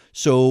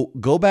 So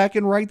go back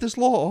and write this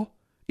law.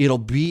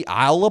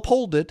 I'll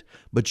uphold it,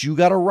 but you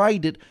got to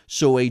write it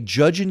so a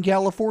judge in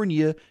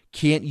California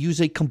can't use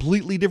a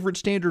completely different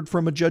standard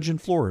from a judge in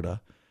Florida,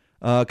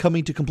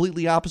 coming to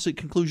completely opposite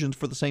conclusions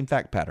for the same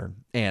fact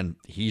pattern. And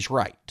he's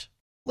right.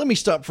 Let me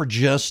stop for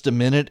just a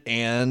minute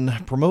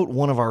and promote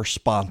one of our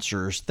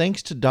sponsors.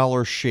 Thanks to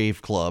Dollar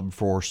Shave Club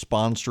for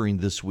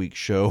sponsoring this week's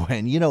show.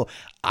 And,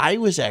 I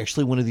was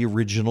actually one of the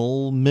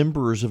original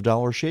members of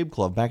Dollar Shave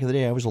Club. Back in the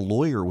day, I was a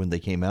lawyer when they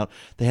came out.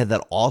 They had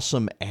that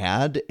awesome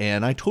ad,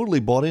 and I totally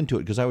bought into it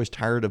because I was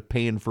tired of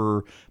paying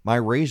for my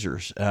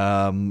razors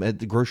at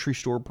the grocery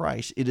store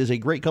price. It is a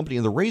great company,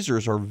 and the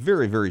razors are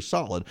very, very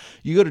solid.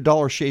 You go to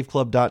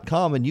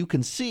dollarshaveclub.com, and you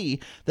can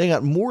see they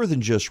got more than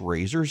just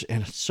razors,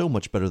 and it's so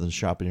much better than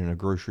shopping in a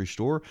grocery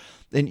store.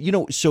 And,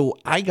 so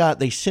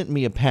they sent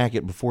me a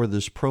packet before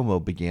this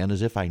promo began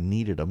as if I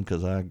needed them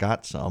because I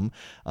got some.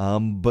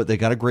 But they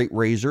got a great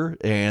razor,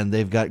 and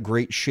they've got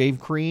great shave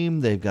cream.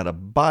 They've got a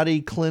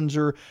body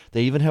cleanser.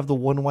 They even have the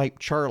One Wipe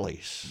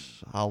Charlies.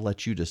 I'll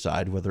let you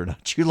decide whether or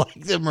not you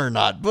like them or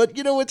not. But,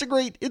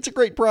 it's a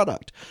great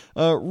product.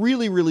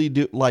 Really, really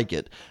do like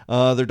it.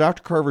 Their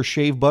Dr. Carver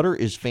shave butter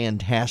is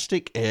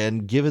fantastic.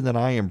 And given that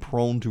I am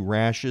prone to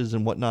rashes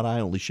and whatnot, I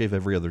only shave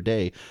every other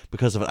day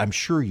because of it. I'm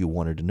sure you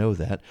wanted to know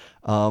that.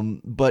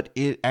 But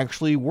it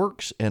actually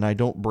works, and I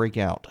don't break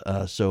out.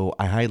 So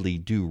I highly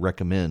do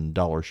recommend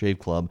Dollar Shave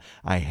Club.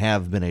 I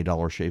have been a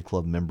Dollar Shave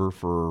Club member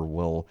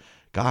for,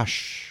 I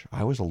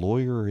was a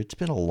lawyer. It's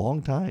been a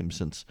long time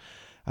since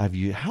I've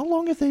used. How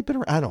long have they been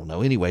around? I don't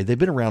know. Anyway, they've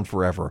been around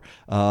forever.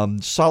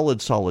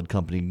 Solid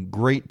company.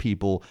 Great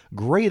people.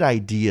 Great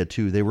idea,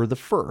 too. They were the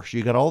first.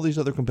 You got all these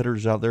other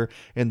competitors out there,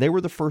 and they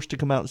were the first to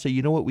come out and say,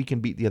 you know what, we can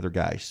beat the other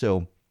guy.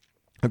 So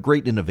a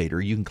great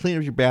innovator. You can clean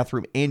up your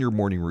bathroom and your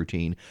morning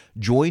routine.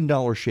 Join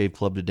Dollar Shave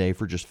Club today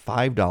for just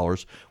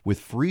 $5 with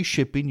free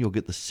shipping. You'll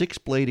get the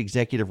 6-blade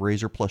executive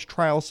razor plus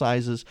trial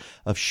sizes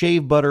of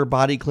shave butter,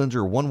 body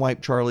cleanser, One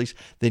Wipe Charlies.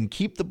 Then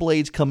keep the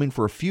blades coming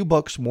for a few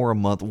bucks more a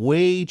month.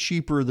 Way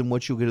cheaper than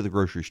what you'll get at the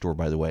grocery store,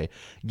 by the way.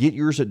 Get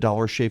yours at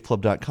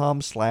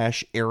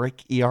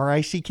dollarshaveclub.com/Eric,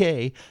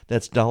 ERICK.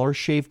 That's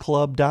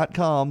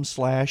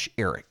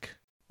dollarshaveclub.com/Eric.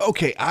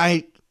 Okay,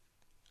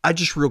 I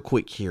just real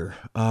quick here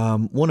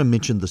want to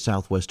mention the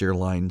Southwest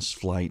Airlines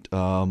flight.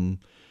 One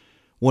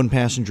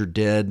passenger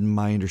dead.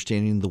 My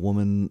understanding, the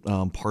woman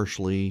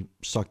partially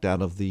sucked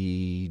out of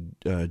the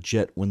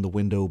jet when the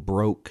window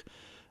broke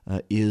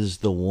is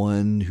the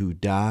one who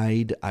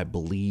died, I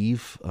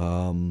believe.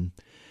 And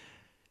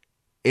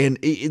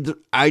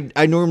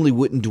I normally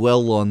wouldn't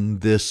dwell on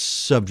this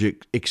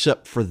subject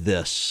except for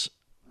this.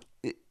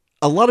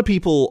 A lot of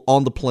people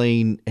on the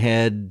plane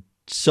had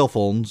cell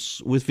phones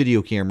with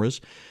video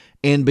cameras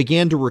and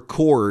began to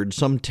record,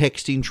 some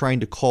texting, trying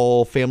to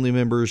call family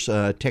members,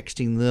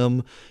 texting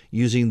them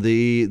using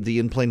the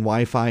in-plane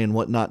Wi-Fi and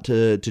whatnot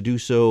to do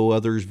so.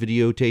 Others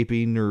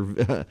videotaping or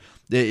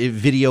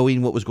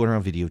videoing what was going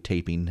on,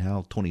 videotaping,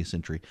 how 20th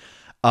century.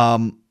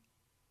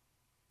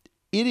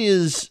 It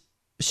is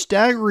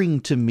staggering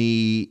to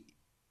me.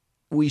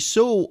 We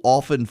so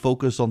often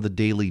focus on the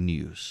daily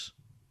news.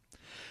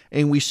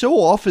 And we so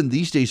often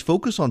these days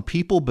focus on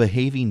people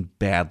behaving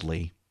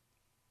badly.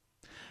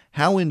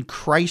 How in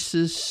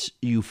crisis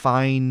you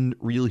find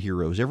real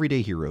heroes,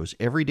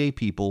 everyday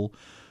people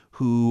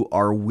who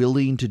are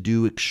willing to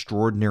do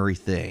extraordinary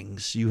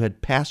things. You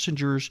had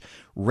passengers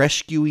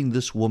rescuing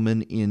this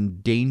woman in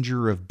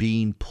danger of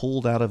being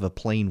pulled out of a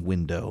plane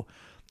window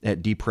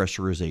at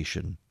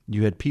depressurization.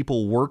 You had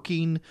people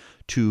working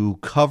to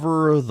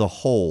cover the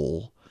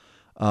hole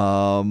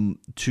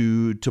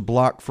to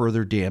block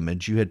further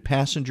damage. You had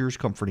passengers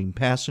comforting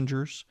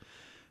passengers.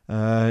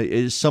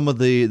 Some of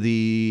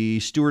the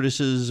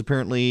stewardesses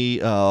apparently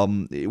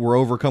were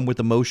overcome with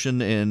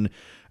emotion and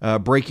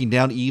breaking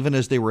down even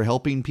as they were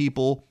helping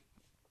people.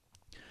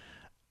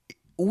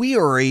 We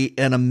are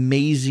an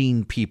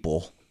amazing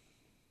people.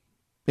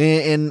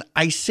 And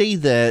I say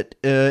that,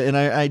 and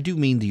I do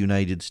mean the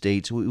United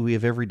States. We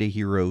have everyday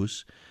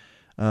heroes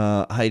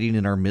hiding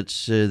in our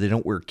midst. They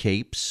don't wear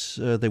capes.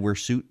 They wear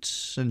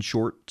suits and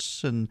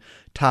shorts and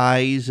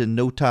ties and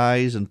no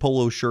ties and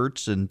polo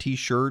shirts and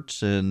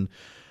T-shirts and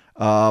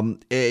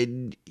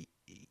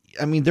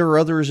there are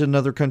others in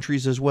other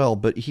countries as well,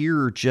 but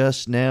here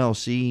just now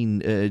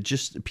seeing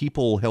just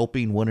people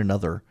helping one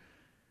another.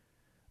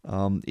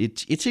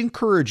 It's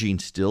encouraging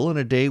still in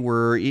a day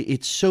where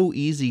it's so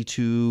easy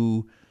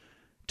to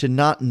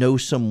not know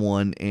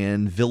someone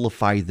and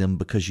vilify them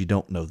because you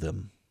don't know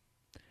them.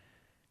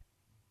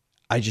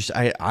 I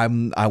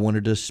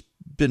wanted to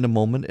spend a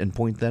moment and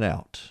point that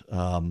out.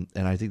 And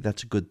I think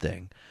that's a good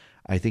thing.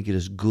 I think it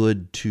is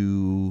good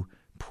to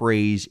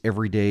praise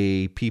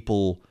everyday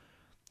people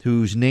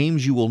whose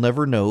names you will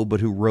never know,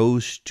 but who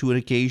rose to an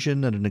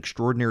occasion at an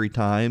extraordinary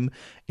time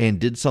and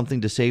did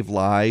something to save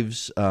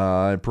lives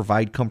and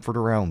provide comfort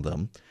around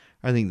them.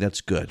 I think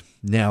that's good.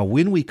 Now,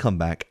 when we come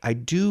back, I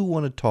do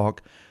want to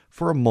talk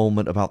for a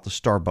moment about the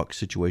Starbucks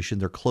situation.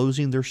 They're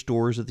closing their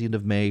stores at the end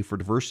of May for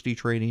diversity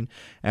training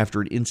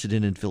after an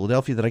incident in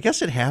Philadelphia that I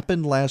guess it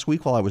happened last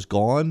week while I was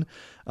gone,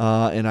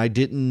 and I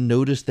didn't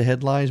notice the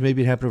headlines.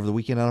 Maybe it happened over the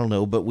weekend. I don't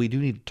know, but we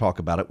do need to talk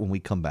about it when we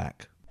come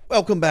back.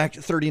 Welcome back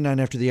to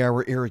 39 After the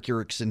Hour. Eric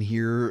Erickson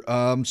here.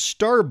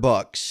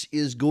 Starbucks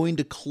is going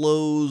to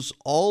close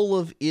all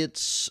of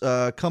its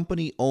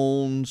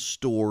company-owned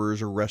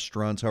stores or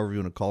restaurants, however you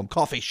want to call them,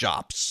 coffee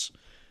shops,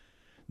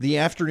 the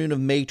afternoon of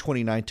May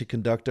 29th to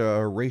conduct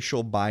a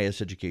racial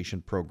bias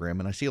education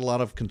program. And I see a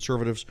lot of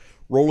conservatives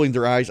rolling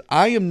their eyes.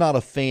 I am not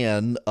a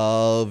fan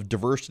of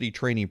diversity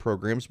training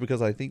programs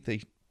because I think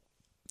they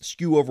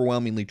skew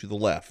overwhelmingly to the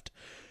left.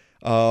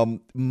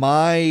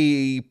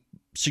 My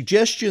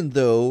suggestion,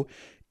 though,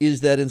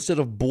 is that instead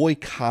of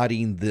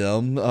boycotting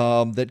them,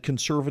 that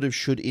conservatives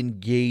should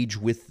engage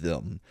with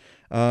them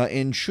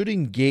and should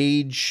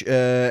engage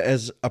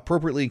as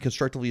appropriately and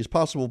constructively as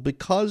possible,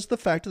 because the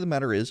fact of the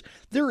matter is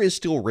there is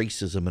still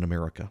racism in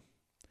America.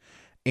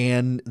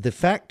 And the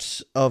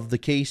facts of the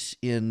case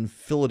in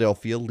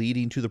Philadelphia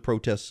leading to the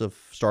protests of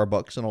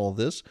Starbucks and all of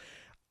this,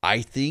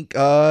 I think,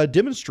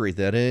 demonstrate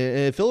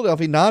that.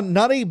 Philadelphia,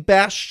 not a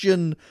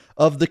bastion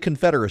of the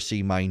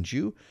Confederacy, mind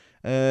you.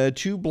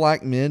 Two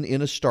black men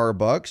in a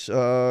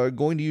Starbucks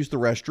going to use the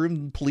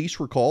restroom. Police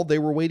were called. They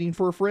were waiting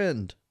for a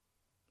friend.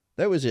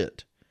 That was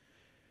it.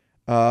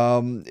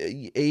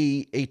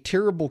 A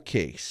terrible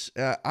case.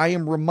 I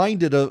am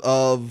reminded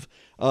of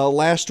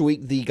last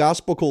week, the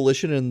Gospel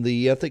Coalition and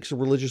the Ethics and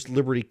Religious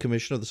Liberty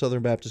Commission of the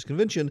Southern Baptist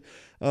Convention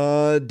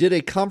did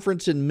a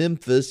conference in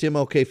Memphis,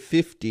 MLK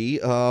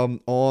 50,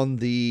 on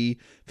the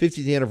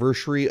 50th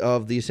anniversary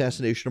of the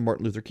assassination of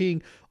Martin Luther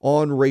King,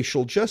 on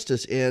racial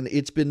justice. And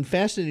it's been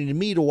fascinating to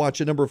me to watch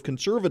a number of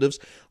conservatives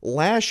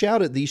lash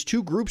out at these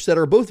two groups that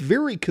are both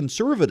very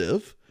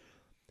conservative,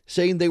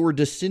 saying they were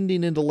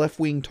descending into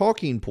left-wing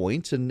talking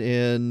points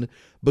and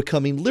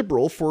becoming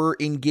liberal for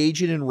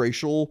engaging in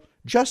racial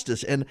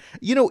justice. And,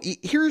 you know,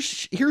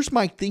 here's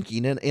my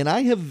thinking, and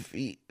I have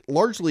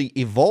largely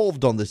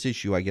evolved on this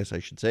issue, I guess I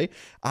should say.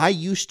 I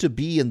used to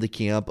be in the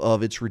camp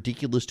of it's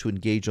ridiculous to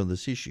engage on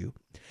this issue.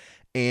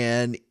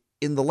 And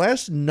in the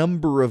last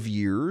number of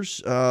years,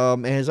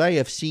 as I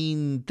have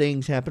seen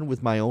things happen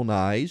with my own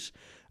eyes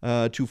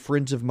to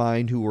friends of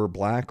mine who are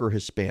black or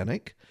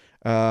Hispanic,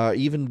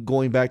 even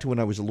going back to when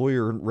I was a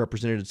lawyer and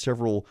represented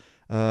several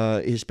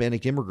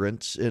Hispanic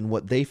immigrants and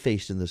what they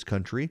faced in this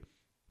country,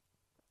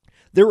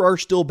 there are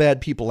still bad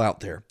people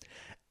out there.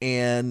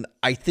 And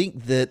I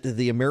think that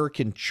the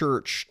American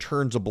church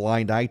turns a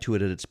blind eye to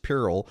it at its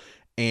peril,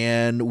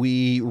 and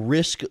we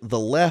risk the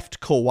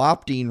left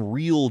co-opting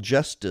real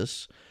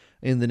justice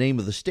in the name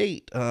of the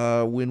state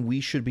when we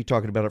should be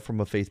talking about it from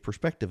a faith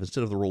perspective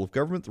instead of the role of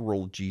government, the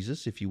role of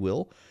Jesus, if you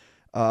will.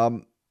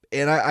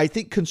 And I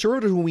think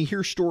conservatives, when we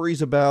hear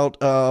stories about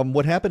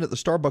what happened at the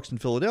Starbucks in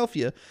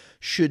Philadelphia,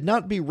 should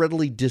not be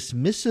readily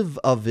dismissive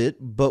of it,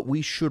 but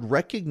we should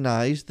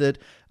recognize that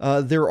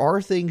there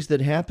are things that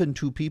happen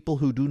to people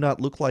who do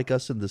not look like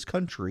us in this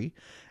country,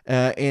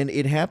 and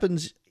it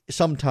happens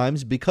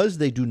sometimes because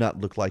they do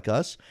not look like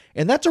us,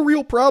 and that's a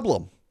real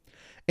problem.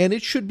 And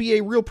it should be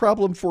a real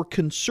problem for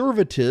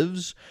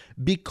conservatives,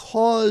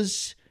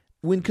 because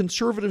when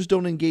conservatives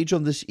don't engage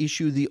on this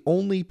issue, the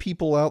only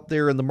people out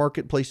there in the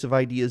marketplace of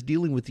ideas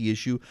dealing with the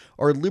issue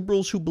are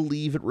liberals who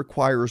believe it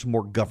requires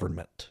more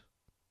government.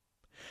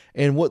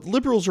 And what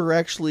liberals are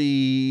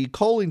actually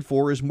calling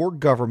for is more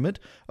government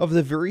of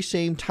the very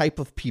same type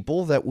of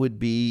people that would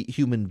be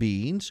human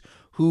beings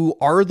who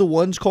are the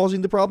ones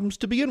causing the problems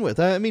to begin with.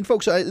 I mean,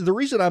 folks, the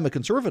reason I'm a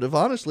conservative,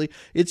 honestly,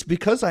 it's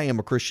because I am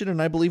a Christian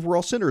and I believe we're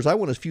all sinners. I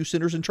want as few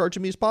sinners in charge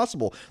of me as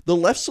possible. The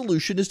left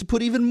solution is to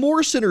put even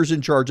more sinners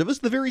in charge of us,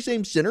 the very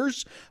same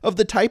sinners of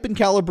the type and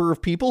caliber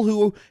of people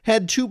who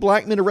had two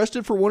black men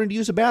arrested for wanting to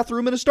use a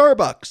bathroom in a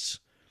Starbucks.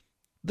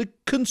 The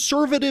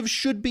conservatives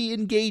should be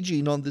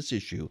engaging on this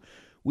issue.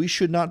 We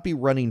should not be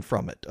running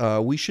from it.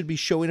 We should be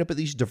showing up at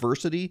these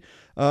diversity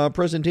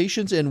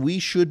presentations, and we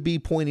should be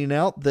pointing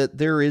out that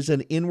there is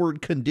an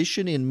inward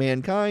condition in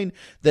mankind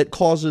that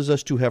causes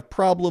us to have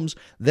problems,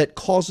 that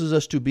causes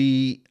us to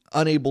be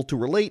unable to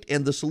relate,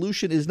 and the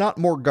solution is not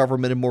more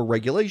government and more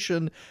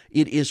regulation.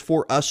 It is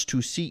for us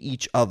to see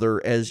each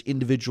other as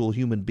individual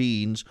human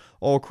beings,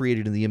 all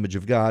created in the image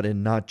of God,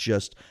 and not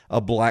just a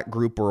black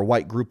group or a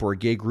white group or a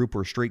gay group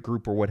or a straight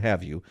group or what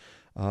have you.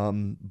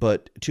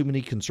 But too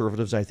many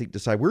conservatives, I think,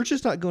 decide we're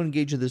just not going to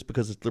engage in this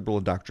because it's liberal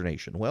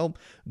indoctrination. Well,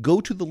 go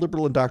to the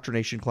liberal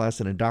indoctrination class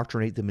and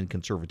indoctrinate them in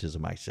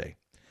conservatism, I say.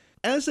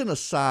 As an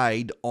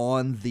aside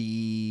on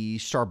the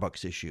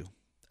Starbucks issue,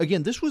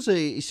 again, this was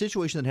a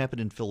situation that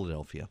happened in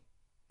Philadelphia.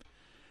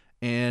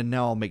 And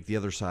now I'll make the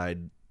other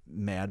side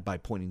mad by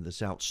pointing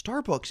this out.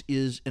 Starbucks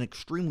is an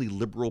extremely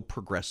liberal,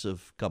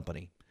 progressive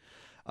company.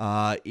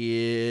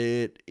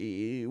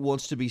 It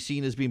wants to be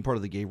seen as being part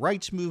of the gay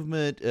rights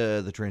movement,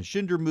 the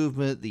transgender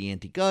movement, the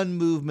anti-gun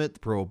movement, the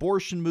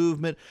pro-abortion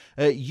movement.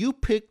 You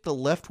pick the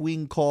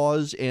left-wing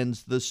cause, and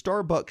the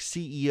Starbucks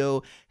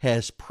CEO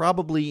has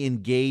probably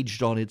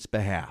engaged on its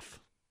behalf.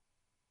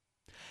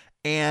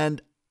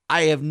 And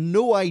I have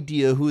no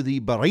idea who the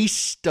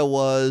barista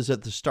was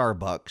at the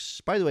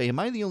Starbucks. By the way, am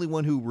I the only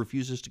one who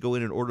refuses to go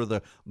in and order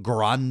the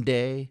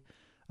grande?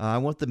 I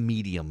want the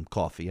medium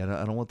coffee. I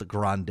don't want the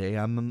grande.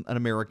 I'm an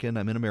American.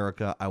 I'm in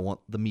America. I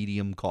want the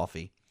medium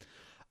coffee.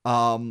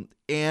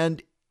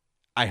 And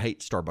I hate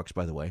Starbucks,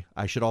 by the way.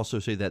 I should also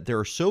say that there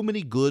are so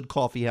many good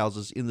coffee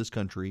houses in this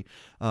country.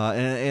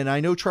 And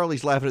I know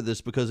Charlie's laughing at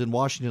this because in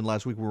Washington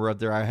last week when we were up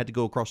there, I had to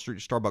go across the street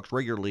to Starbucks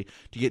regularly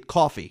to get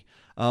coffee.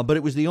 But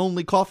it was the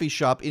only coffee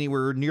shop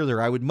anywhere near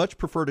there. I would much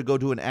prefer to go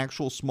to an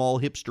actual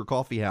small hipster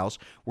coffee house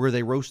where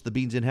they roast the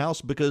beans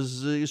in-house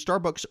because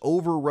Starbucks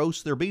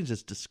over-roasts their beans.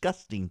 It's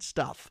disgusting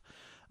stuff.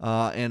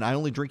 And I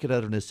only drink it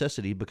out of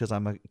necessity because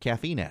I'm a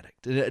caffeine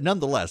addict.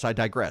 Nonetheless, I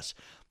digress.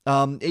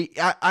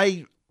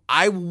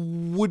 I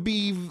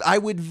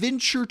would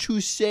venture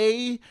to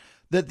say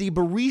that the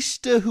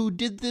barista who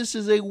did this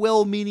is a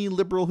well-meaning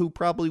liberal who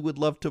probably would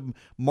love to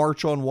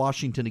march on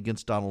Washington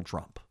against Donald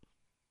Trump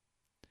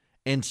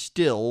and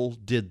still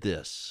did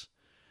this.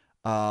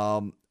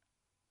 I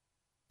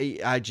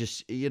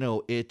just,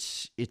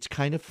 it's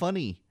kind of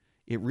funny.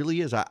 It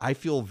really is. I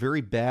feel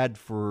very bad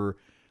for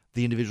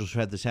the individuals who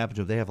had this happen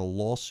to them. They have a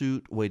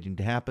lawsuit waiting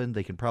to happen.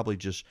 They can probably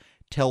just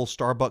tell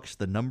Starbucks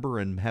the number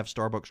and have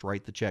Starbucks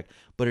write the check.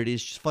 But it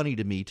is funny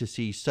to me to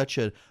see such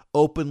an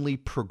openly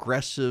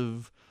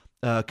progressive,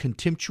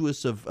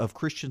 contemptuous of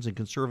Christians and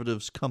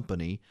conservatives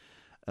company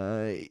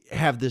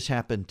have this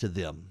happen to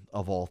them,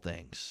 of all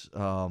things.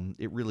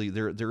 It really,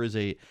 there is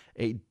a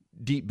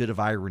deep bit of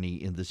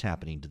irony in this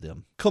happening to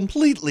them.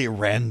 Completely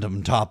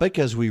random topic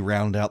as we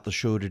round out the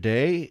show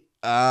today.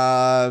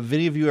 Have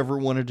any of you ever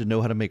wanted to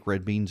know how to make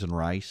red beans and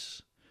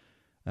rice?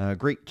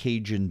 Great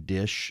Cajun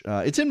dish.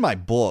 It's in my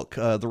book.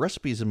 The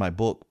recipe is in my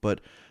book, but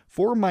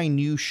for my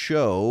new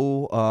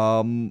show,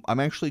 I'm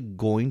actually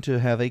going to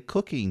have a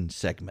cooking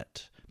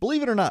segment.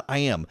 Believe it or not, I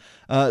am.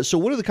 So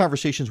one of the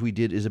conversations we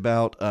did is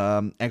about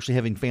actually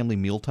having family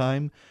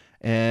mealtime.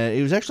 And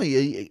it was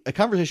actually a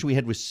conversation we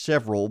had with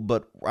several,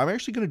 but I'm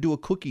actually going to do a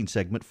cooking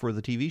segment for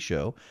the TV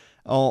show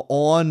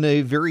on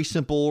a very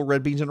simple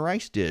red beans and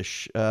rice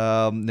dish.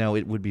 Now,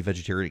 it would be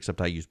vegetarian,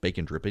 except I use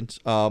bacon drippings.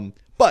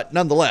 But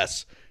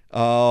nonetheless,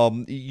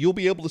 you'll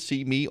be able to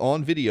see me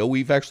on video.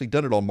 We've actually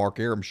done it on Mark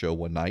Aram's show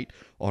one night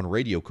on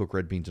radio, Cook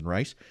Red Beans and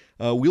Rice.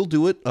 We'll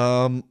do it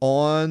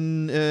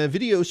on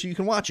video so you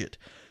can watch it.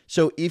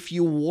 So if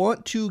you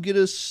want to get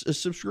a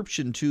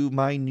subscription to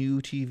my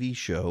new TV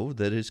show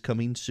that is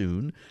coming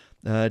soon,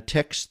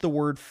 text the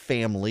word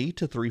family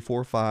to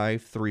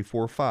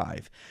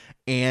 345-345.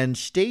 And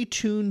stay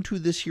tuned to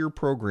this here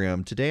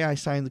program. Today I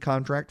signed the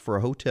contract for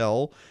a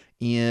hotel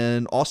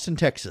in Austin,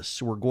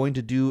 Texas. We're going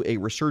to do a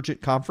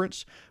Resurgent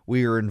conference.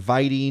 We are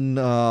inviting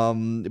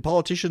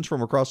politicians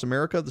from across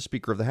America, the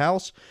Speaker of the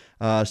House,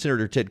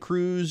 Senator Ted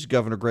Cruz,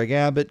 Governor Greg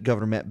Abbott,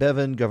 Governor Matt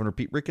Bevin, Governor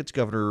Pete Ricketts,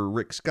 Governor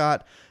Rick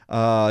Scott,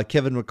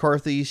 Kevin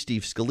McCarthy,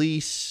 Steve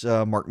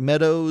Scalise, Mark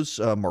Meadows,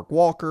 Mark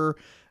Walker,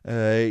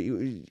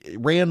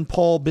 Rand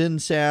Paul, Ben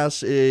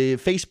Sass,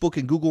 Facebook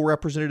and Google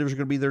representatives are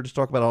going to be there to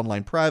talk about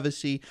online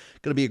privacy.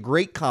 Going to be a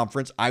great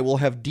conference. I will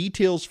have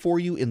details for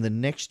you in the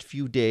next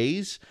few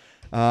days.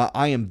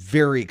 I am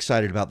very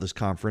excited about this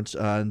conference.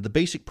 The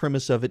basic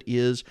premise of it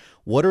is,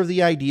 what are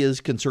the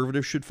ideas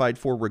conservatives should fight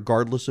for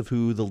regardless of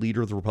who the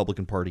leader of the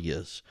Republican Party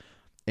is?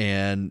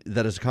 And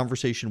that is a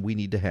conversation we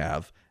need to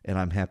have, and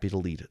I'm happy to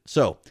lead it.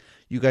 So,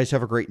 you guys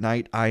have a great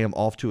night. I am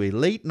off to a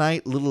late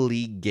night Little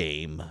League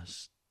game.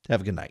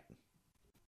 Have a good night.